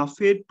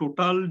গ্রাফের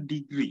টোটাল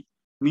ডিগ্রি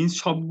মিন্স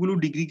সবগুলো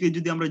ডিগ্রিকে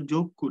যদি আমরা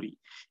যোগ করি,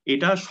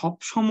 এটা সব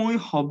সময়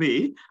হবে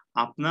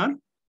আপনার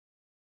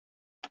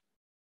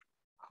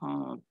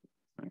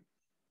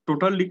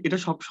টোটাল, এটা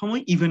সব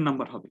সময় ইভেন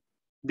নাম্বার হবে।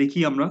 দেখি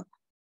আমরা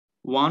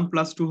 1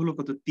 + 2 হলো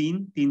কত? 3।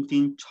 3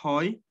 3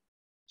 6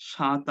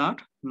 7 8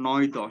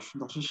 9 10,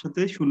 10-এর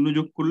সাথে 0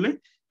 যোগ করলে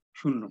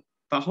 0।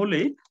 তাহলে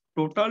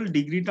টোটাল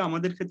ডিগ্রিটা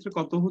আমাদের ক্ষেত্রে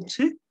কত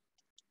হচ্ছে?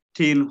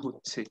 10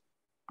 হচ্ছে।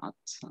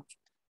 আচ্ছা,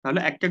 তাহলে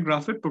একটা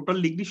গ্রাফের টোটাল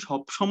ডিগ্রি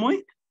সব সময়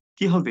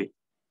কি হবে?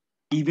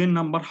 ইভেন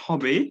নাম্বার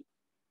হবে।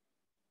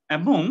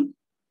 এবং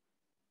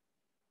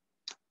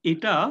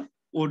এটা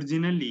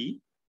অরিজিনালি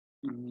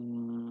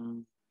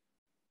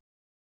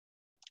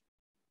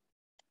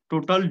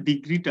টোটাল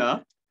ডিগ্রিটা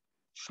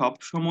সব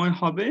সময়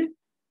হবে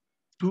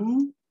 2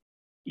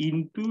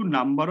 ইন্টু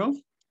নাম্বার অফ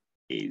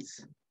এজ।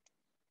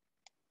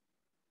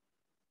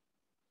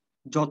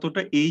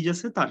 যতটা এজ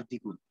আছে তার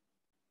দ্বিগুণ।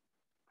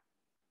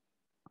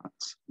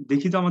 আচ্ছা,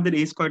 দেখি তো আমাদের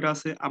এজ কয়টা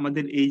আছে।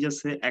 আমাদের এজ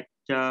আছে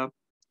 1টা,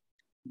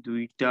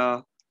 2টা,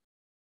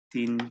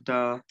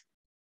 3টা,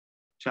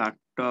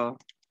 4টা,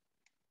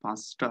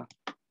 5টা।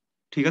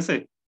 ঠিক আছে,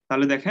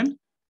 তাহলে দেখেন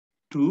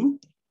 2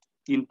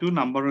 into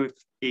number of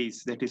age,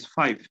 that is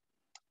 5,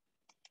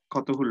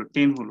 কত হলো?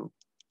 10 হলো।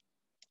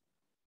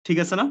 ঠিক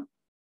আছে না?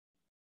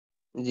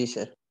 জি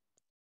স্যার।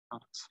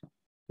 আচ্ছা,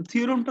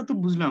 থিওরামটা তো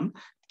বুঝলাম,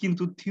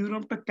 কিন্তু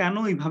থিওরামটা কেন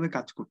এইভাবে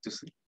কাজ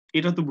করতেছে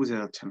এটা তো বোঝা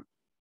যাচ্ছে না।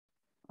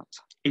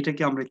 আচ্ছা,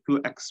 এটাকে আমরা একটু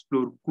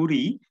এক্সপ্লোর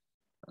করি।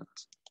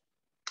 আচ্ছা,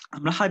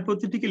 আমরা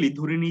হাইপোথেটিক্যালি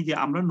ধরে নিই যে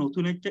আমরা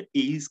নতুন একটা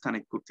এজ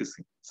কানেক্ট করতেছি,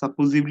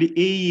 সাপোজিভলি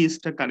এই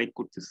এজটা কানেক্ট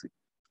করতেছি।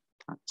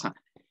 আচ্ছা,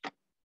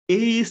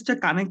 এই এজটা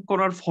কানেক্ট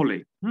করার ফলে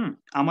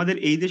আমাদের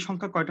এইজের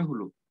সংখ্যা কয়টা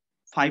হলো?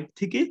 5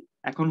 থেকে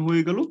এখন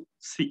হয়ে গেল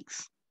 6।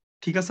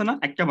 ঠিক আছে না?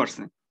 একটা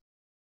বাড়ছে।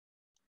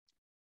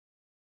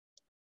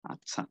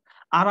 আচ্ছা,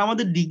 আর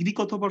আমাদের ডিগ্রি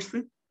কত বাড়ছে?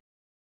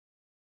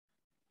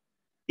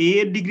 এ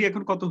এর ডিগ্রি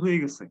এখন কত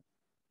হয়ে গেছে?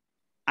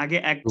 আগে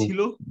 1 ছিল,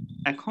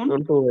 এখন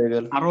 2 হয়ে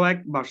গেল। আরো 1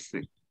 বাড়ছে।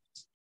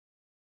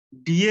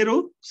 ডি এরও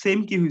সেম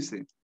কি হয়েছে?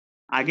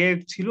 আগে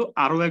 1 ছিল,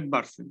 আরো 1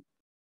 বাড়ছে।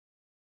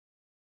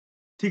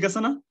 ঠিক আছে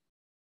না?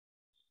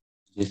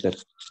 জি স্যার।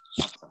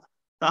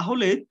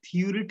 তাহলে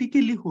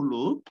থিওরিটিক্যালি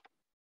হলো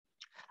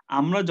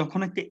আমরা যখন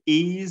একটা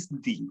এজ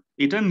দিই,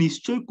 এটা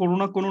নিশ্চয়ই কোনো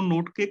না কোনো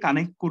নোডকে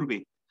কানেক্ট করবে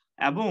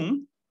এবং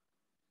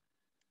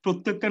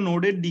প্রত্যেকটা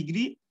নোডের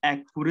ডিগ্রি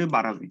 1 করে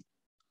বাড়াবে।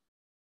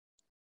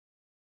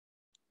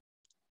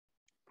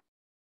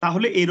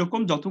 তাহলে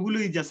এরকম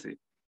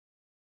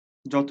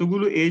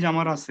যতগুলো এজ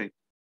আমার আছে,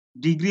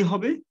 ডিগ্রি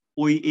হবে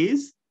ওই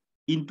এজ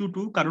ইন্টু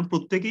 2, কারণ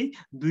প্রত্যেকেই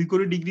 2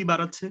 করে ডিগ্রি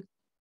বাড়াচ্ছে।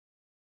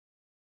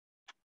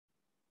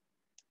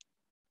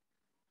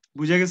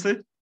 বুঝা গেছে?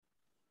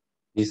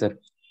 জি স্যার।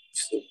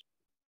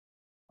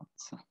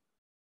 আচ্ছা,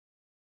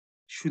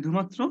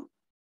 শুধুমাত্র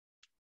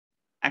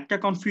একটা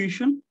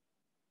কনফিউশন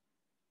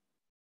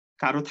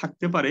কারো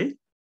থাকতে পারে,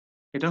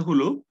 এটা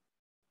হলো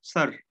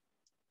স্যার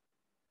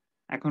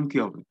এখন কি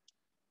হবে?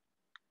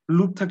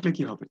 লুপ থাকলে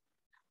কি হবে?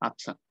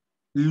 আচ্ছা,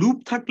 লুপ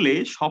থাকলে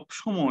সব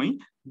সময়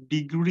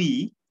ডিগ্রি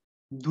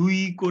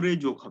 2 করে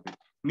যোগ হবে।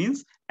 মিন্স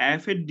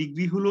এফ এর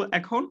ডিগ্রি হলো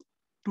এখন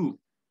 2,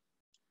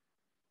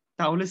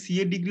 তাহলে সি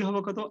এর ডিগ্রি হবে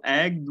কত?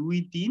 1 2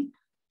 3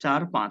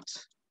 4 5।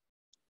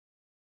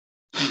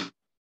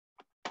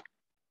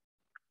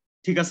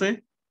 ঠিক আছে?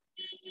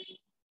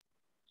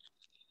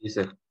 জি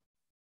স্যার।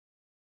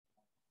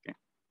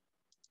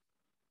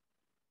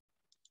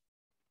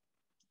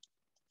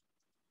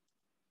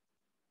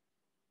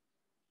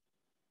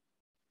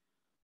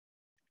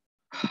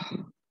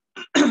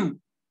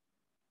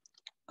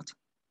 আচ্ছা,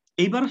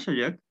 এইবার আসা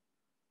যাক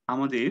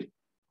আমাদের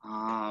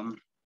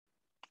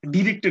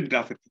ডিরেক্টেড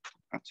গ্রাফের ক্ষেত্রে।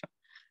 আচ্ছা,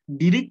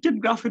 ডিরেক্টেড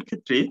গ্রাফের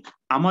ক্ষেত্রে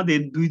আমাদের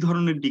 2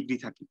 ধরনের ডিগ্রি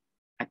থাকে।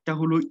 একটা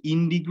হলো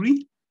ইন ডিগ্রি,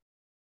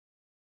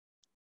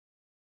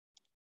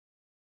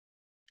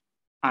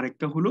 আর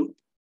একটা হলো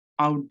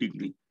আউট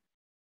ডিগ্রি।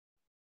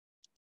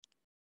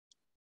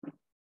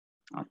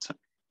 আচ্ছা,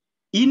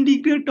 ইন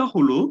ডিগ্রিটা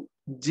হলো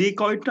যে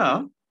কয়টা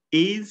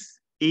এজ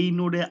এই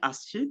নোডে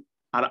আসছে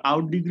আর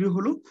আউট ডিগ্রি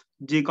হলো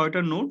যে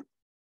কয়টা নোড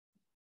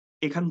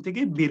এখান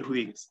থেকে বের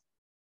হয়ে গেছে।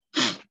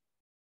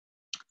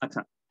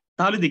 আচ্ছা,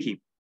 তাহলে দেখি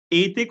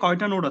এতে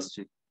কয়টা নোড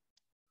আসছে,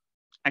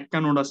 একটা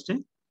নোড আসছে,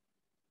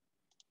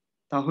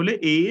 তাহলে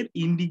এর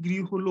ইন ডিগ্রি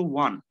হলো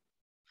 1।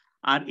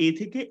 আর এ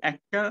থেকে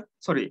একটা,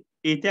 সরি,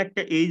 এতে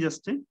একটা এইজ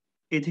আসছে,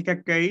 এ থেকে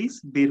একটা এইজ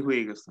বের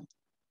হয়ে গেছে,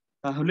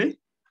 তাহলে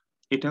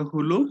এটা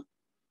হলো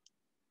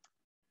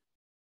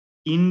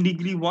ইন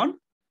ডিগ্রি 1,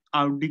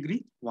 আউট ডিগ্রি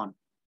 1।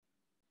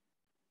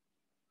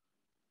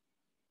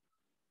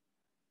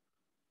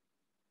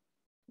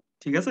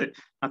 ঠিক আছে।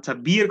 আচ্ছা,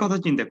 বি এর কথা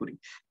চিন্তা করি।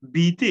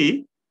 বি তে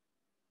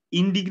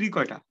ইন ডিগ্রি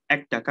কয়টা,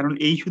 একটা, কারণ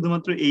এই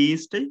শুধুমাত্র এই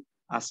এজটাই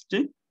আসছে।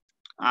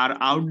 আর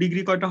আউট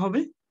ডিগ্রি কয়টা হবে,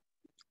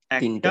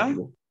 তিনটা একটা,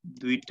 হবে।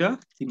 দুইটা,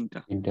 তিনটা।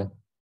 তিনটা।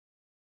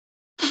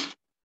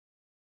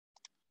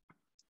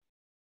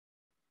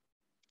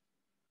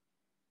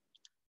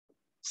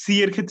 সি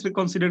এর ক্ষেত্রে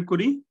কনসিডার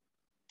করি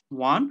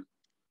 1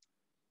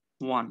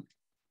 1।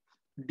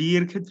 ডি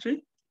এর ক্ষেত্রে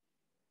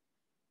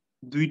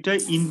দুইটা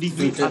ইন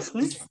ডিগ্রি দুইটা আছে,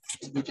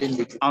 দুইটা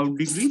ইন্ডিকেটর। আউট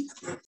ডিগ্রি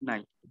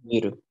নাই।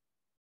 0।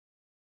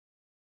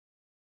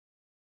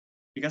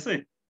 ঠিক আছে।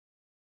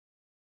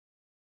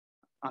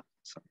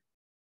 আচ্ছা,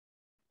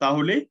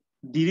 তাহলে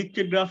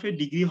ডিরেক্টেড গ্রাফে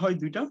ডিগ্রি হয়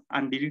দুইটা,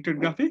 আনডিরেক্টেড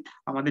গ্রাফে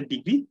আমাদের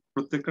ডিগ্রি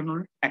প্রত্যেকটা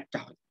নোডের একটা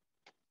হয়।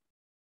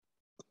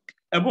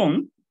 এবং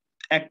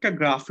একটা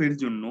গ্রাফের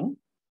জন্য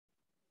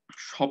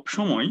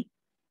সবসময়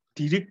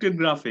ডিরেক্টেড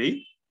গ্রাফে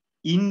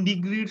ইন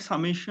ডিগ্রির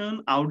সামেশন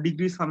আউট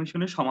ডিগ্রির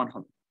সামেশনের সমান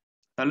হবে।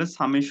 তাহলে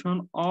summation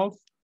of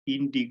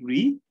in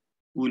degree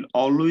will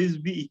always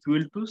be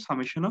equal to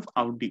summation of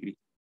out degree.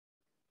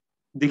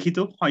 দেখি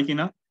তো হয়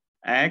কিনা।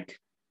 1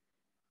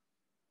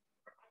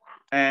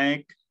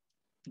 1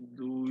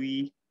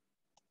 2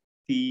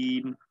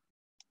 3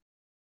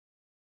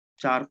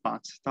 4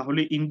 5,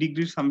 তাহলে ইন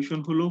ডিগ্রির সামেশন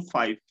হলো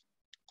 5,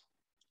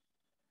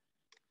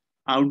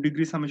 আউট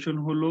ডিগ্রি সামেশন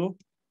হলো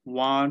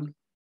 1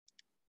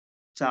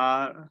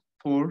 4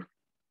 4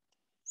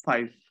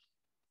 5,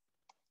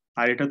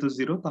 আর এটা তো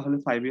 0, তাহলে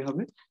 5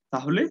 হবে।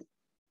 তাহলে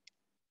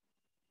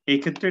এই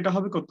ক্ষেত্রে এটা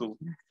হবে কত,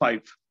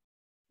 5।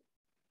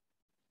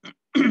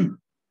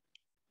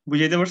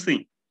 বুঝাইতে পারছি।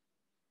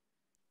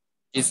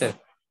 জি স্যার।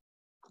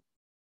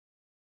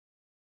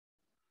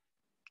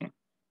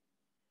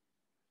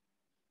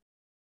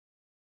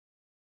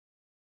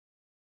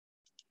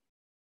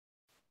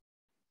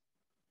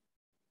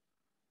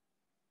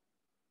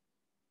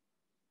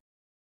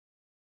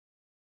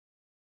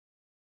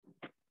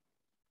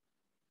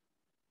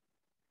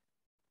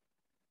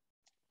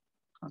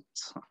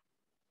 আচ্ছা,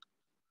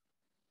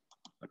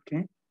 ওকে।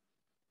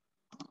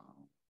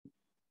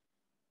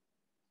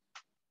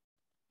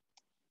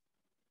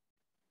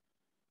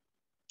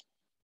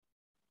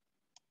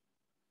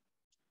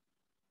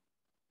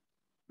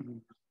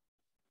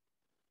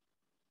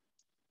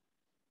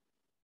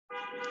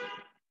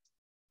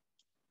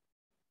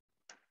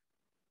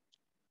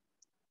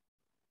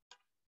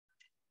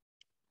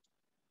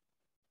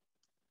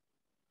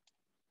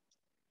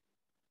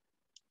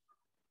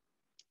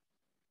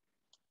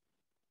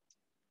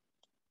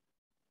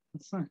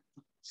 আচ্ছা,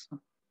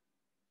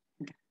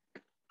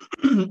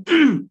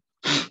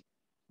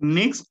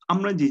 নেক্সট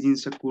আমরা যে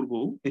জিনিসটা করব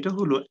এটা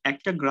হলো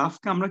একটা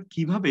গ্রাফকে আমরা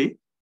কিভাবে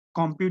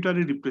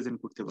কম্পিউটারে রিপ্রেজেন্ট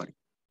করতে পারি।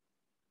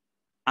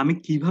 আমি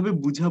কিভাবে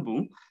বুঝাবো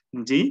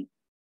যে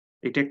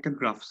এটা একটা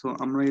গ্রাফ। সো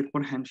আমরা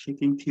এরপর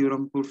হ্যান্ডশেকিং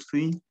থিওরাম করছি,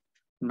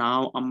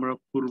 নাও আমরা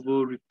করব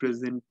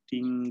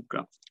রিপ্রেজেন্টিং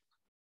গ্রাফ।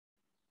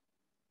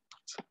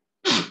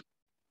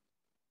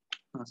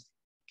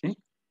 ওকে,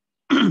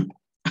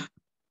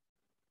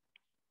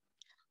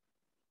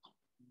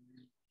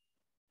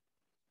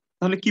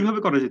 তাহলে কিভাবে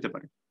করা যেতে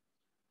পারে।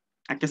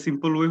 একটা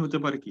সিম্পল ওয়ে হতে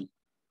পারে কি,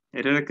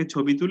 এটার একটা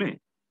ছবি তুলে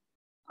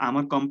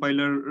আমার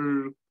কম্পাইলার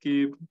কে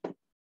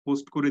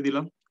পোস্ট করে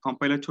দিলাম,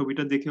 কম্পাইলার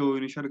ছবিটা দেখে ওই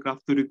অনুসারে গ্রাফ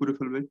তৈরি করে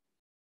ফেলবে,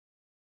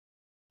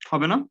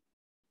 হবে না?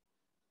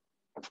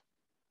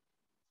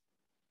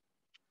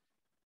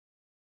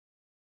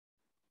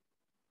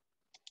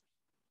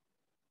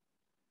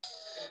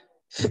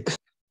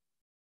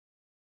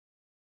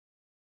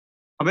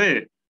 হবে।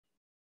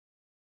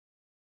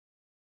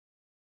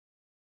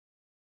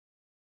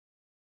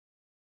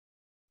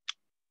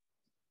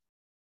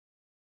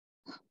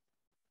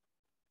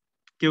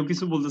 কেউ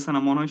কিছু বলতেছে না,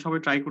 মনে হয় সবাই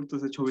ট্রাই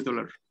করতেছে ছবি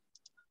তোলার।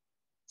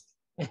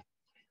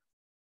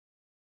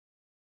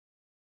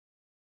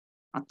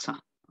 আচ্ছা,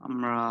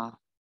 আমরা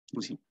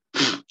বুঝি।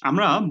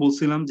 আমরা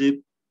বলছিলাম যে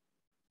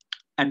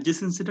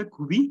অ্যাডজেসেন্সিটা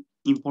খুবই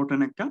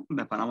ইম্পর্ট্যান্ট একটা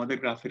ব্যাপার আমাদের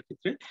গ্রাফের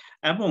ক্ষেত্রে।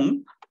 এবং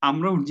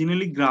আমরা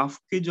অরিজিনালি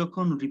গ্রাফকে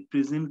যখন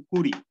রিপ্রেজেন্ট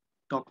করি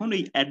তখন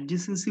এই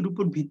অ্যাডজেসেন্সির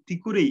উপর ভিত্তি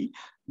করেই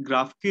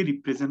গ্রাফকে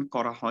রিপ্রেজেন্ট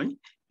করা হয়।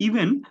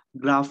 ইভেন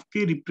গ্রাফকে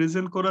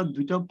রিপ্রেজেন্ট করার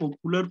দুইটা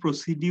পপুলার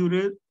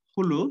প্রসিডিউরের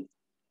হলো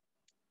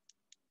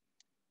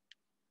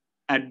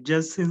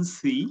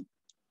অ্যাডজেসেন্সি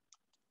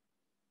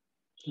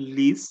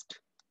লিস্ট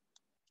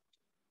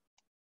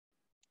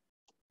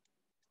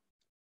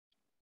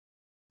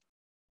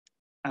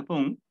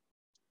এবং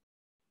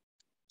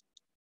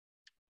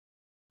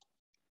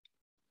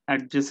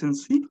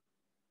অ্যাডজেসেন্সি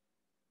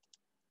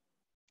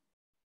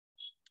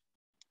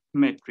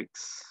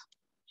ম্যাট্রিক্স।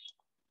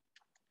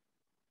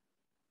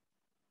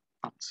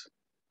 আচ্ছা,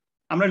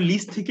 আমরা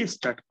লিস্ট থেকে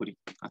স্টার্ট করি।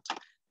 আচ্ছা,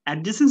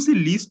 অ্যাডজেসেন্সি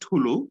লিস্ট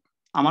হলো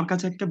আমার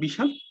কাছে একটা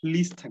বিশাল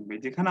লিস্ট থাকবে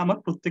যেখানে আমার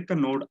প্রত্যেকটা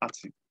নোড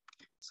আছে।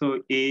 So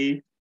A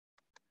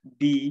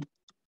B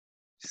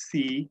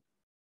C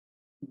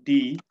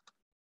D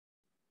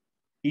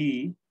E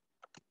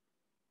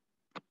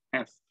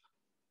F.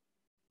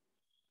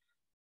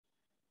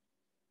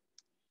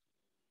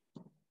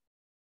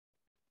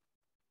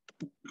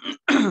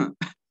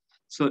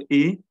 So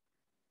A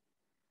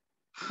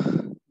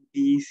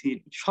B C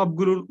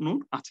সবগুলো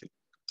নোড আছে।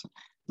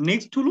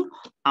 নেক্সট হলো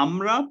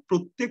আমরা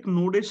প্রত্যেক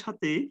নোডের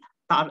সাথে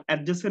তার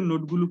অ্যাডজেসেন্ট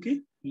নোডগুলোকে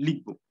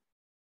লিখব।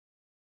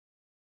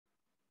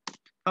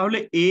 তাহলে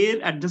এর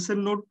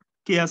অ্যাডজেসেন্ট নোড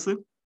কে আছে?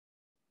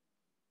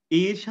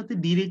 এ এর সাথে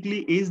ডিরেক্টলি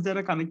এজ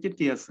দ্বারা কানেক্টেড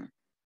কে আছে?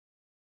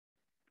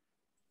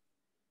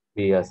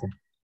 বি আছে।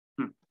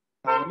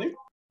 তাহলে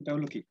এটা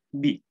হলো কি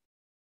বি।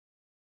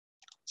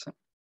 আচ্ছা,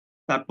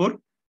 তারপর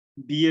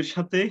বি এর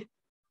সাথে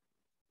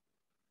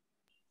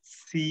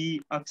সি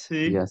আছে,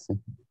 বি আছে।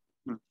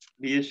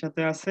 বি এর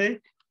সাথে আছে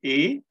এ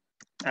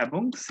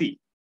এবং সি।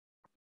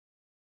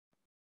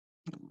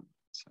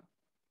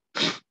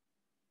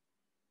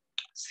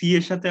 সি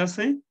এর সাথে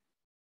আছে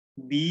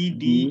B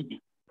D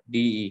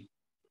D E.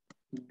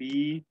 B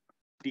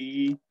D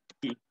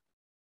E.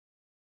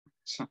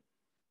 আচ্ছা,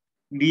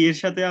 ডি এর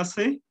সাথে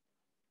আছে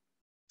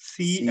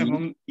সি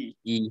এবং ই।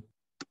 ই।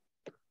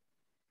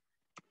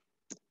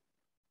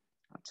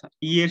 আচ্ছা,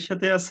 ই এর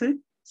সাথে আছে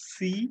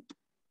সি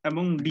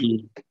এবং ডি।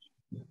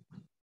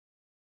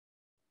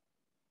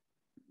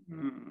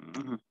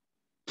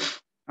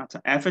 আচ্ছা,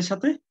 এফ এর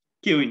সাথে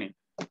কেউই নেই।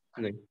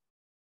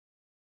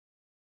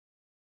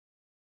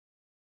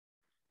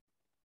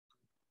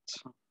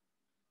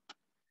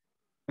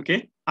 ওকে,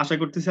 আশা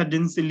করতেছি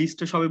অ্যাডজেন্সি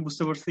লিস্টে সবাই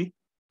বুঝতে পারছি।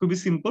 খুবই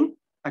সিম্পল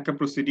একটা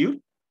প্রসিডিউর।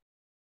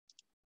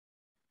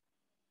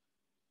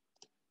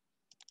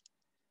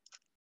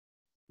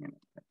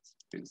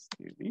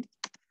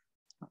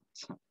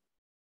 আচ্ছা,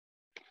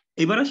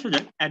 এবার আসা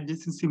যাক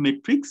অ্যাডজেসেন্সি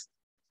ম্যাট্রিক্স।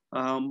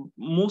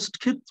 মোস্ট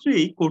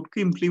ক্ষেত্রেই কোডকে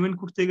ইমপ্লিমেন্ট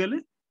করতে গেলে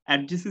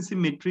অ্যাডজেসেন্সি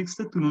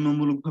ম্যাট্রিক্সটা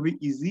তুলনামূলকভাবে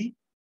ইজি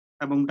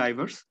এবং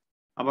ডাইভার্স।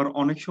 আবার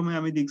অনেক সময়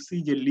আমি দেখছি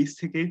যে লিস্ট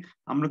থেকে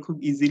আমরা খুব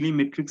ইজিলি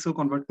ম্যাট্রিক্সও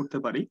কনভার্ট করতে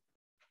পারি।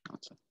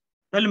 আচ্ছা,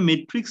 তাহলে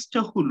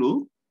ম্যাট্রিক্সটা হলো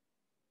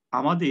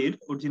আমাদের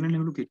অরিজিনালি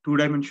হলো কি 2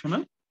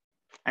 ডাইমেনশনাল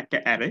একটা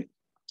অ্যারে।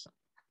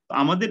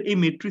 আমাদের এই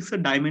ম্যাট্রিক্সের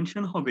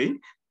ডাইমেনশন হবে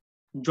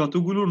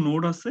যতগুলো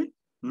নোড আছে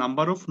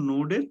নাম্বার অফ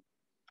নোডের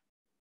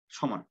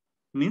সমান।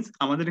 মিন্স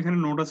আমাদের এখানে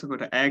নোড আছে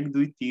কয়টা? 1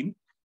 2 3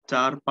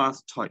 4 5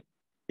 6।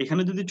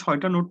 এখানে যদি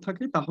 6টা নোড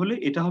থাকে তাহলে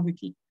এটা হবে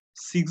কি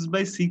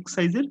 6x6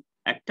 সাইজের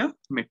একটা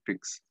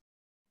ম্যাট্রিক্স।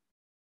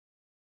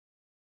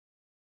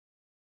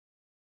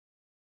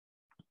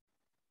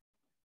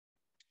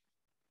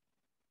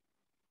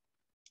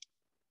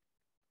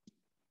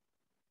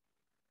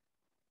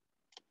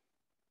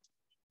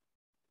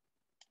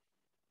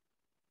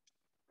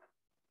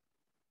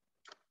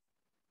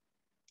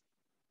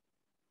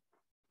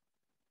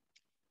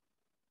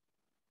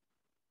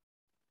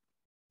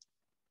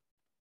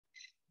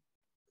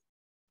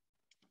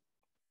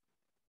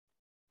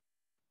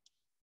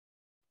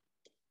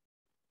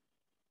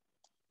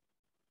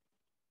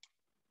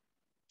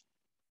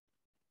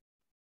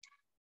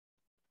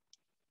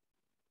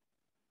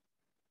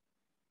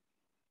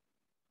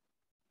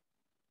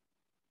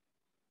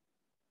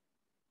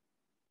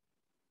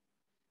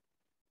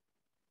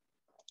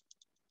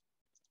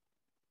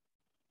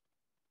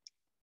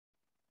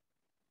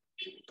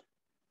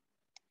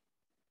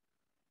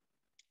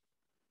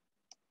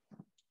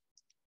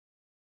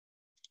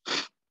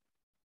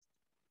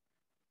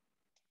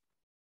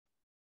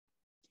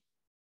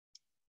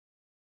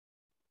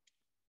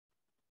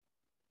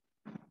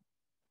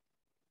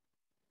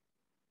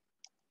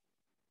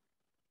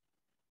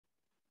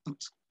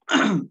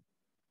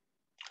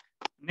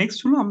 নেক্সট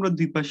হলো আমরা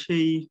দুই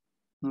পাশেই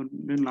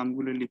নোডের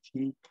নামগুলো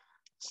লিখি।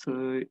 So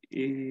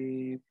A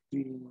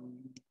B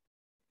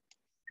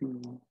C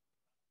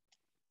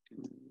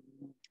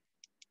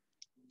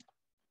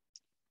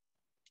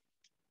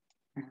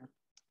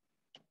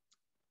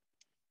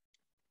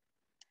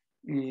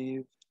A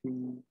B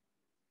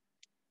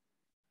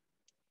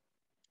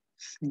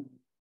C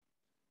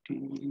D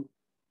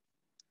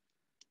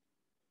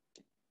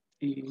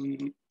E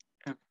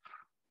F.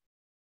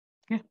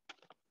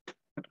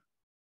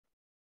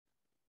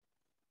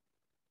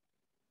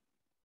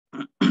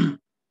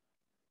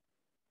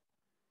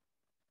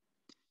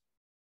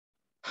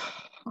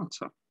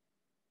 আচ্ছা,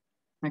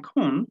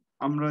 এখন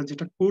আমরা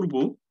যেটা করব,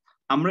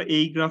 আমরা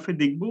এই গ্রাফে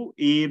দেখব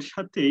এ এর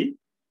সাথে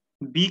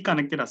বি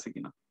কানেক্টেড আছে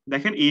কিনা।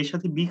 দেখেন এ এর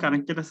সাথে বি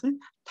কানেক্টেড আছে,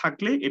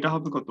 থাকলে এটা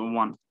হবে কত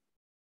 1।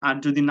 আর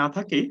যদি না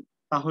থাকে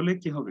তাহলে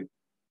কি হবে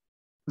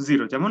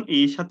 0। যেমন এ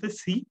এর সাথে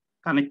সি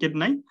কানেক্টেড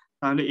নাই,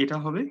 তাহলে এটা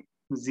হবে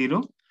 0।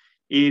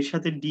 এ এর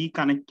সাথে ডি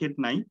কানেক্টেড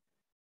নাই,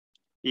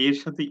 এ এর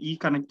সাথে ই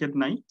কানেক্টেড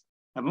নাই,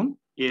 এবং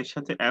এ এর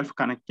সাথে এফ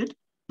কানেক্টেড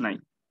নাই।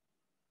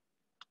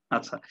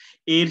 আচ্ছা,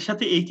 এ এর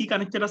সাথে এ কি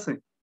কানেক্টেড আছে?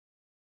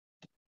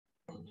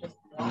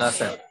 না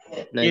স্যার,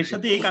 এর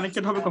সাথে এই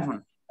কানেক্টেড হবে কখন?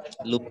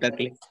 লুপ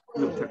থাকলে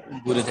লুপ থাকলে।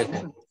 ঘুরে যেতে।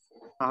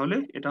 তাহলে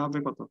এটা হবে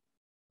কত?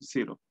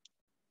 0।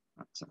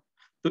 আচ্ছা,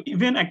 তো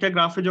ইভেন একটা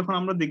গ্রাফে যখন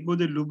আমরা দেখবো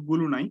যে লুপ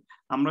গুলো নাই,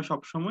 আমরা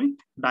সবসময়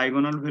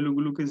ডায়াগোনাল ভ্যালু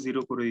গুলোকে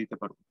 0 করে দিতে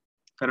পারবো,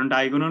 কারণ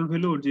ডায়াগোনাল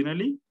ভ্যালু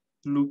অরিজিনালি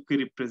লুপকে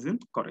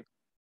রিপ্রেজেন্ট করে,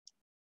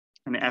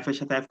 মানে এফ এর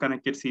সাথে এফ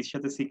কানেক্টেড, সি এর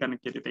সাথে সি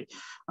কানেক্টেড, এটাই।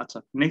 আচ্ছা,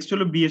 নেক্সট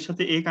হলো বি এর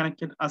সাথে এ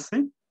কানেক্টেড আছে,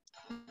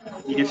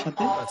 বি এর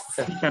সাথে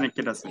সি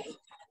কানেক্টেড আছে,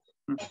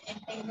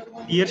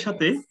 বি এর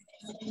সাথে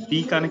বি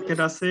কানেক্টেড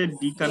আছে,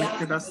 ডি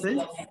কানেক্টেড আছে,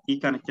 ই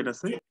কানেক্টেড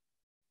আছে,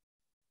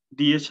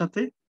 ডি এর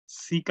সাথে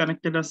সি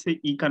কানেক্টেড আছে,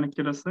 ই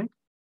কানেক্টেড আছে,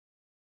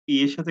 ই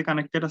এর সাথে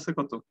কানেক্টেড আছে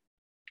কত?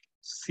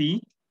 সি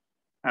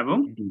এবং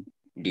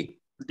ডি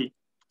ডি।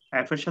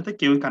 এফ এর সাথে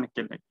কেউ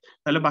কানেক্টেড নাই,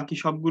 তাহলে বাকি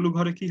সবগুলো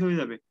ঘরে কি হয়ে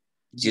যাবে?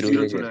 0 জিরো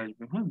হয়ে চলে যায়।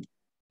 আসবে। হ্যাঁ,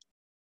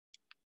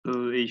 তো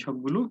এই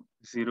সবগুলো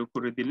 0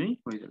 করে দিলেই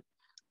হয়ে যাবে।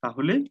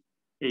 তাহলে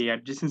এই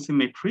অ্যাডজেসেন্সি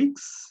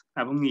ম্যাট্রিক্স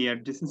এবং এই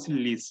অ্যাডজেসেন্সি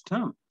লিস্ট,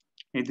 হ্যাঁ,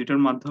 এই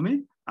দুটোর মাধ্যমে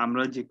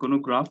আমরা যে কোনো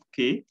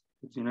গ্রাফকে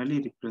জেনারেলি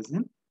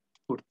রিপ্রেজেন্ট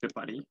করতে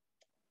পারি।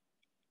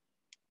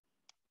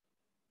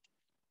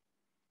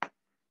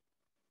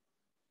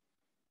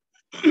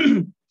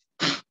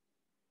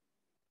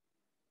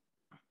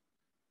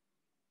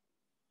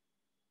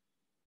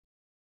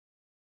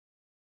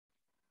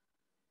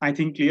 I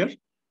think clear.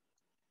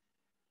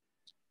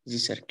 G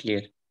sir,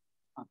 clear.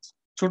 আচ্ছা,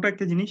 ছোট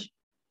একটা জিনিস,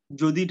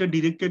 যদি এটা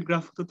ডিরেক্টেড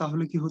গ্রাফ হতো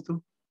তাহলে কি হতো?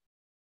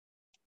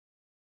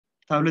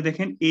 তাহলে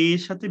দেখেন এ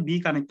এর সাথে বি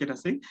কানেক্টেড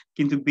আছে,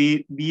 কিন্তু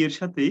বি এর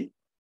সাথে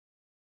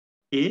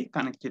এ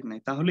কানেক্টেড নাই,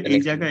 তাহলে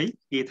এই জায়গায়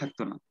এ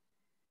থাকতো না।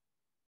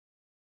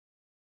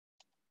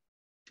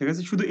 ঠিক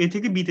আছে, শুধু এ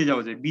থেকে বি তে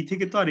যাওয়া যায়, বি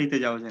থেকে তো আর এ তে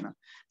যাওয়া যায় না।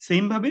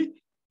 সেম ভাবে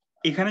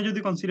এখানে যদি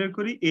কনসিডার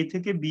করি এ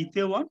থেকে বি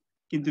তে 1,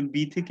 কিন্তু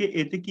বি থেকে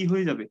এ তে কি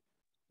হয়ে যাবে?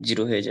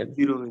 0 হয়ে যাবে।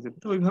 0 হয়ে যাবে।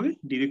 তো ওইভাবে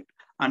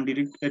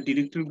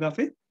ডিরেক্টেড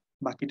গ্রাফে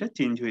বাকিটা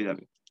চেঞ্জ হয়ে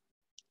যাবে।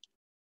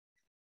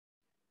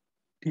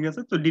 ঠিক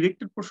আছে, তো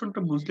ডিরেক্টেড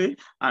পোর্শনটা বুঝলে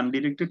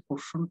আনডিরেক্টেড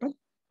পোর্শনটা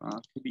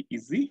খুবই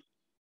ইজি।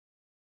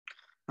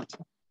 আচ্ছা,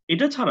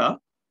 এটা ছাড়া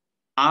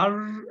আর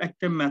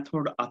একটা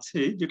মেথড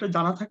আছে যেটা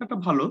জানা থাকাটা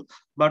ভালো,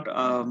 বাট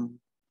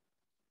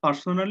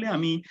পার্সোনালি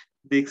আমি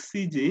দেখছি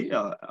যে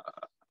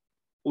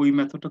ওই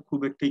মেথডটা খুব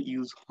একটা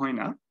ইউজ হয়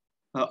না,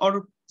 অর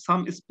সাম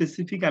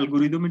স্পেসিফিক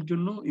অ্যালগোরিদমের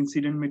জন্য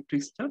ইনসিডেন্ট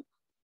ম্যাট্রিক্সটা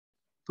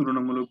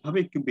তুলনামূলকভাবে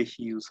একটু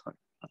বেশি ইউজ হয়।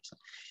 আচ্ছা,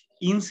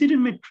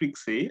 ইনসিডেন্ট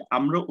ম্যাট্রিক্সে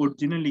আমরা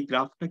অরিজিনালি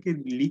গ্রাফটাকে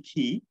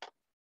লিখি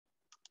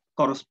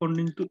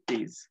করসপন্ডিং টু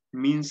এজ।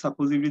 মিন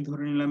সাপোজিভলি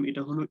ধরে নিলাম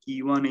এটা হলো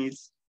E1 এজ,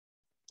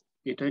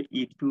 এটা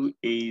E2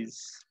 এজ,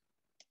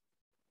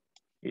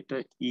 এটা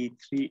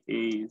E3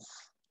 এজ,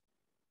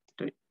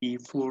 এটা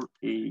E4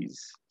 এজ,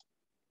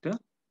 এটা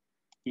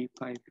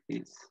E5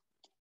 এজ।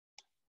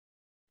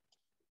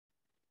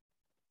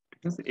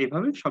 ঠিক আছে,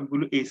 এভাবে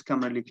সবগুলো এজ কে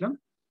আমরা লিখলাম।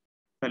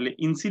 তাহলে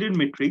ইনসিডেন্ট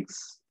ম্যাট্রিক্স,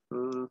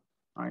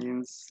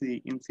 আইএনসি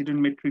ইনসিডেন্ট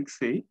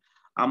ম্যাট্রিক্সে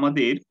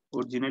আমাদের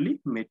অরিজিনালি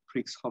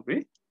ম্যাট্রিক্স হবে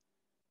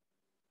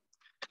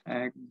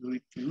 1 2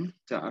 3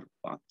 4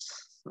 5।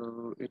 তো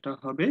এটা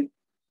হবে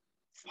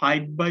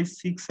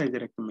 5/6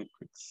 সাইজের একটা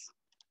ম্যাট্রিক্স,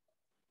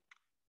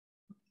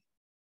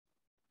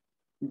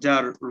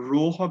 যার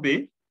রো হবে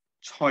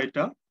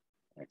 6টা,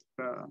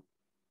 একটা,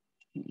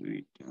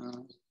 দুইটা,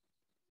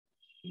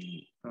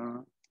 তিনটা,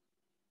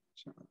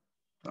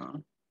 চারটা,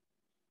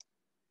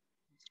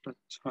 পাঁচটা,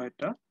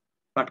 6টা,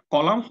 বাট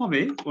কলাম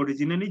হবে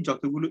অরিজিনালি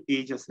যতগুলো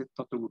এজ আছে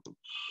ততগুলো।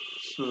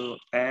 সো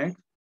 1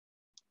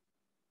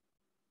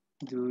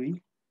 2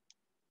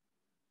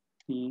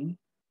 3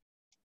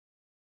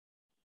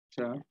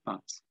 4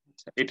 5।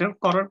 আচ্ছা, এটার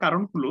করার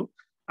কারণ হলো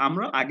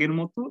আমরা আগের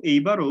মতো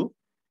এইবারও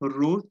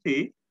রোতে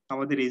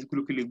আমাদের এজ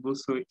গুলোকে লিখবো।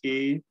 So A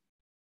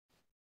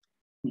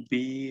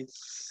B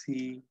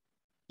C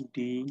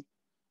D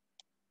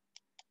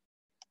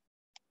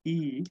E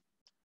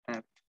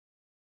F.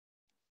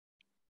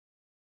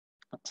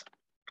 আচ্ছা,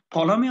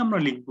 কলামে আমরা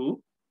লিখবো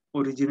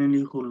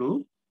অরিজিনালি হলো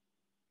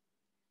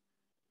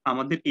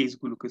আমাদের এজ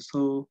গুলোকে।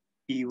 So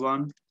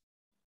E1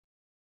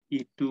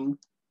 E2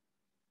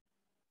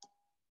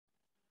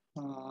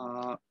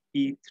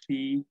 E3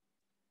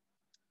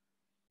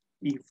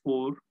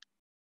 E4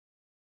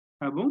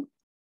 এবং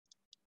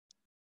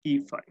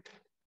E5।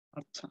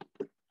 আচ্ছা,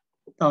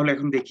 তাহলে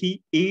এখন দেখি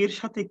এ এর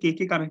সাথে কে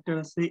কে কানেক্টেড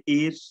আছে।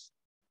 এর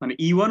মানে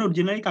E1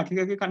 অরিজিনালি কাকে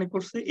কাকে কানেক্ট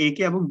করছে? এ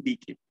কে এবং বি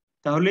কে।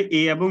 তাহলে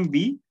এ এবং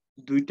বি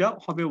দুইটা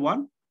হবে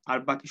 1, আর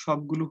বাকি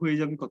সবগুলো হয়ে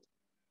যাবে কত?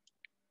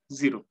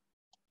 0।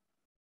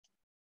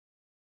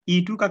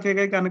 E2 কাকে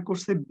কাকে কানেক্ট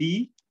করছে? বি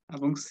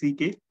এবং সি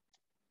কে।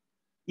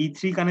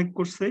 E3 কানেক্ট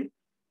করছে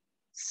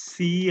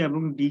সি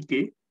এবং ডি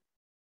কে।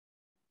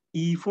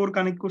 E4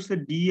 কানেক্ট করছে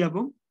ডি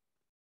এবং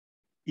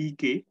ই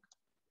কে।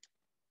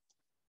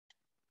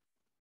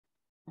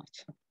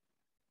 আচ্ছা,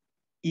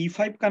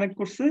 E5 কানেক্ট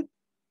করছে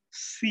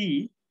সি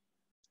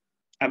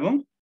এবং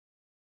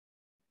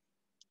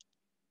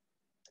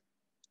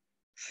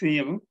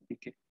ই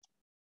কে।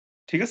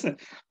 ঠিক আছে,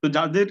 তো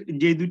যাদের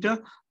যে দুইটা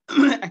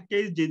একটা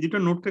যে দুইটা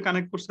নোডকে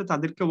কানেক্ট করছে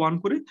তাদেরকে 1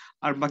 করে,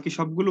 আর বাকি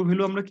সবগুলো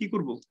ভ্যালু আমরা কি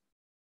করব?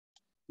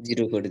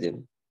 0 করে দেব।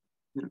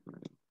 0 করে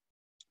দেব।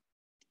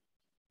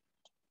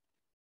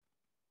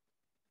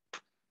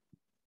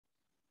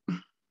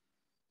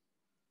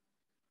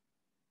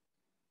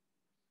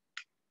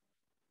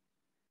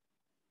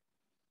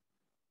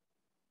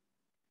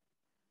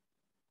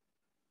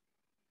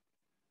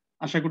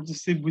 আশা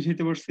করতেছি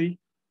বুঝাইতে পারছি।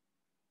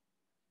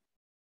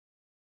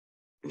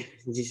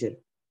 জি স্যার।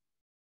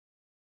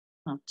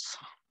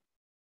 আচ্ছা,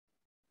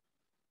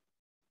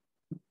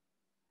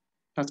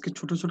 আজকে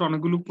ছোট ছোট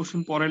অনেকগুলো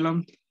কোশ্চেন পড়াইলাম,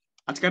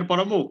 আজকে আর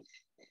পড়াবো?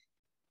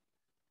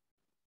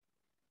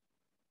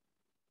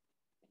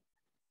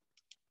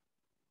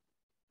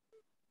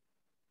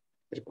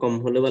 কম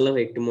হলে ভালো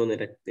হয়, একটু মনে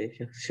রাখতে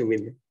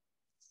সুবিধা।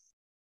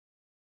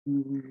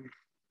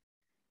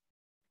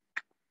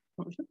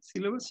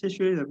 সিলেবাস শেষ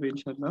হয়ে যাবে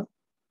ইনশাআল্লাহ।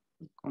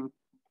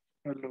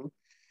 হ্যালো,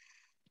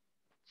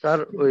 স্যার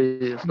ওই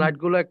স্লাইড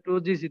গুলো একটু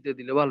জিসিতে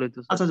দিলে ভালো হতো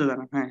স্যার। আচ্ছা আচ্ছা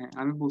দাঁড়ান, হ্যাঁ হ্যাঁ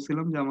আমি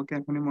বলছিলাম যে আমাকে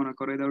এখনই মনে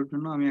করাই দেওয়ার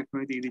জন্য, আমি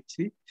এখনই দিয়ে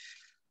দিচ্ছি,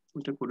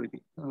 ওটা করে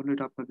দিই, তাহলে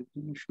এটা আপনাদের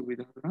জন্য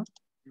সুবিধা হবে না।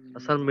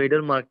 স্যার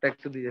মিডল মার্কটা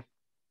একটু দিয়ে।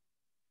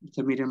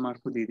 আচ্ছা, মিডিয়াম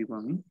মার্কও দিয়ে দিব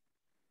আমি।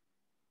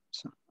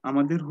 আচ্ছা,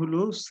 আমাদের হলো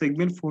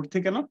সেগমেন্ট 4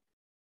 থেকে না,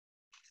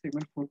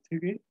 সেগমেন্ট 4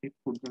 থেকে 8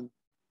 পর্যন্ত।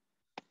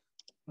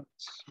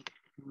 আচ্ছা,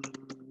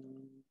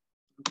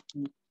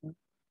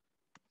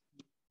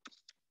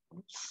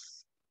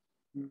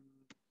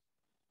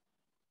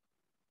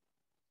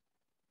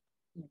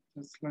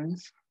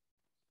 slides.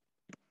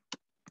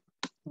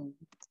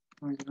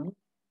 Final.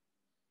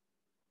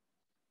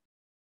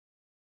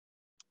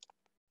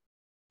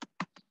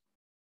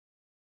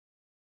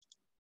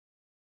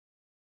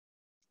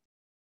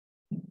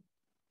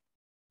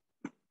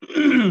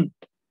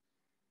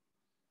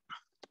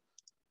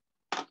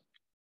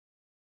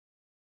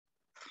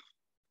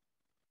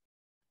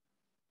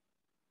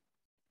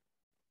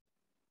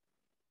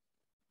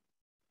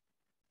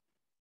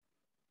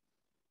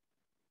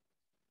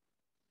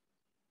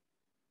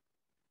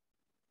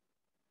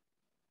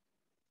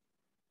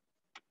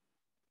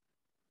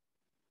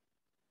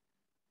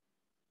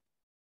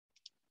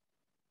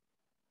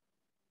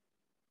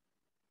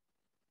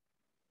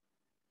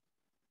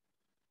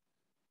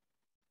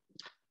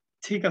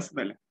 ঠিক আছে,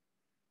 তাহলে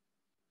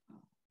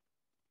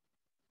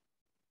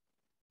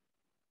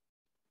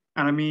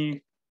আর আমি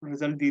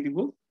রেজাল্ট দিয়ে দিব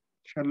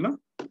ইনশাআল্লাহ।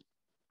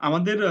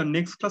 আমাদের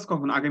নেক্সট ক্লাস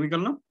কখন?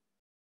 আগামীকাল না?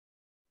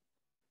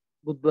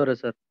 বুধবারে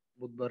স্যার,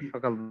 বুধবার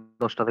সকাল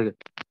 10টা থেকে।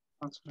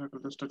 আচ্ছা, সকাল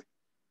 10টা থেকে।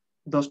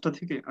 10টা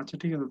থেকে, আচ্ছা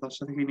ঠিক আছে,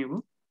 10টা থেকেই নিব।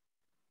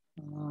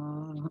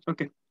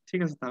 ওকে, ঠিক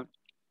আছে তাহলে।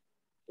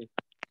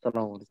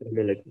 আসসালামু আলাইকুম।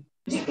 আসসালামু আলাইকুম।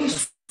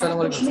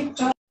 আসসালামু আলাইকুম।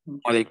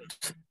 ওয়ালাইকুম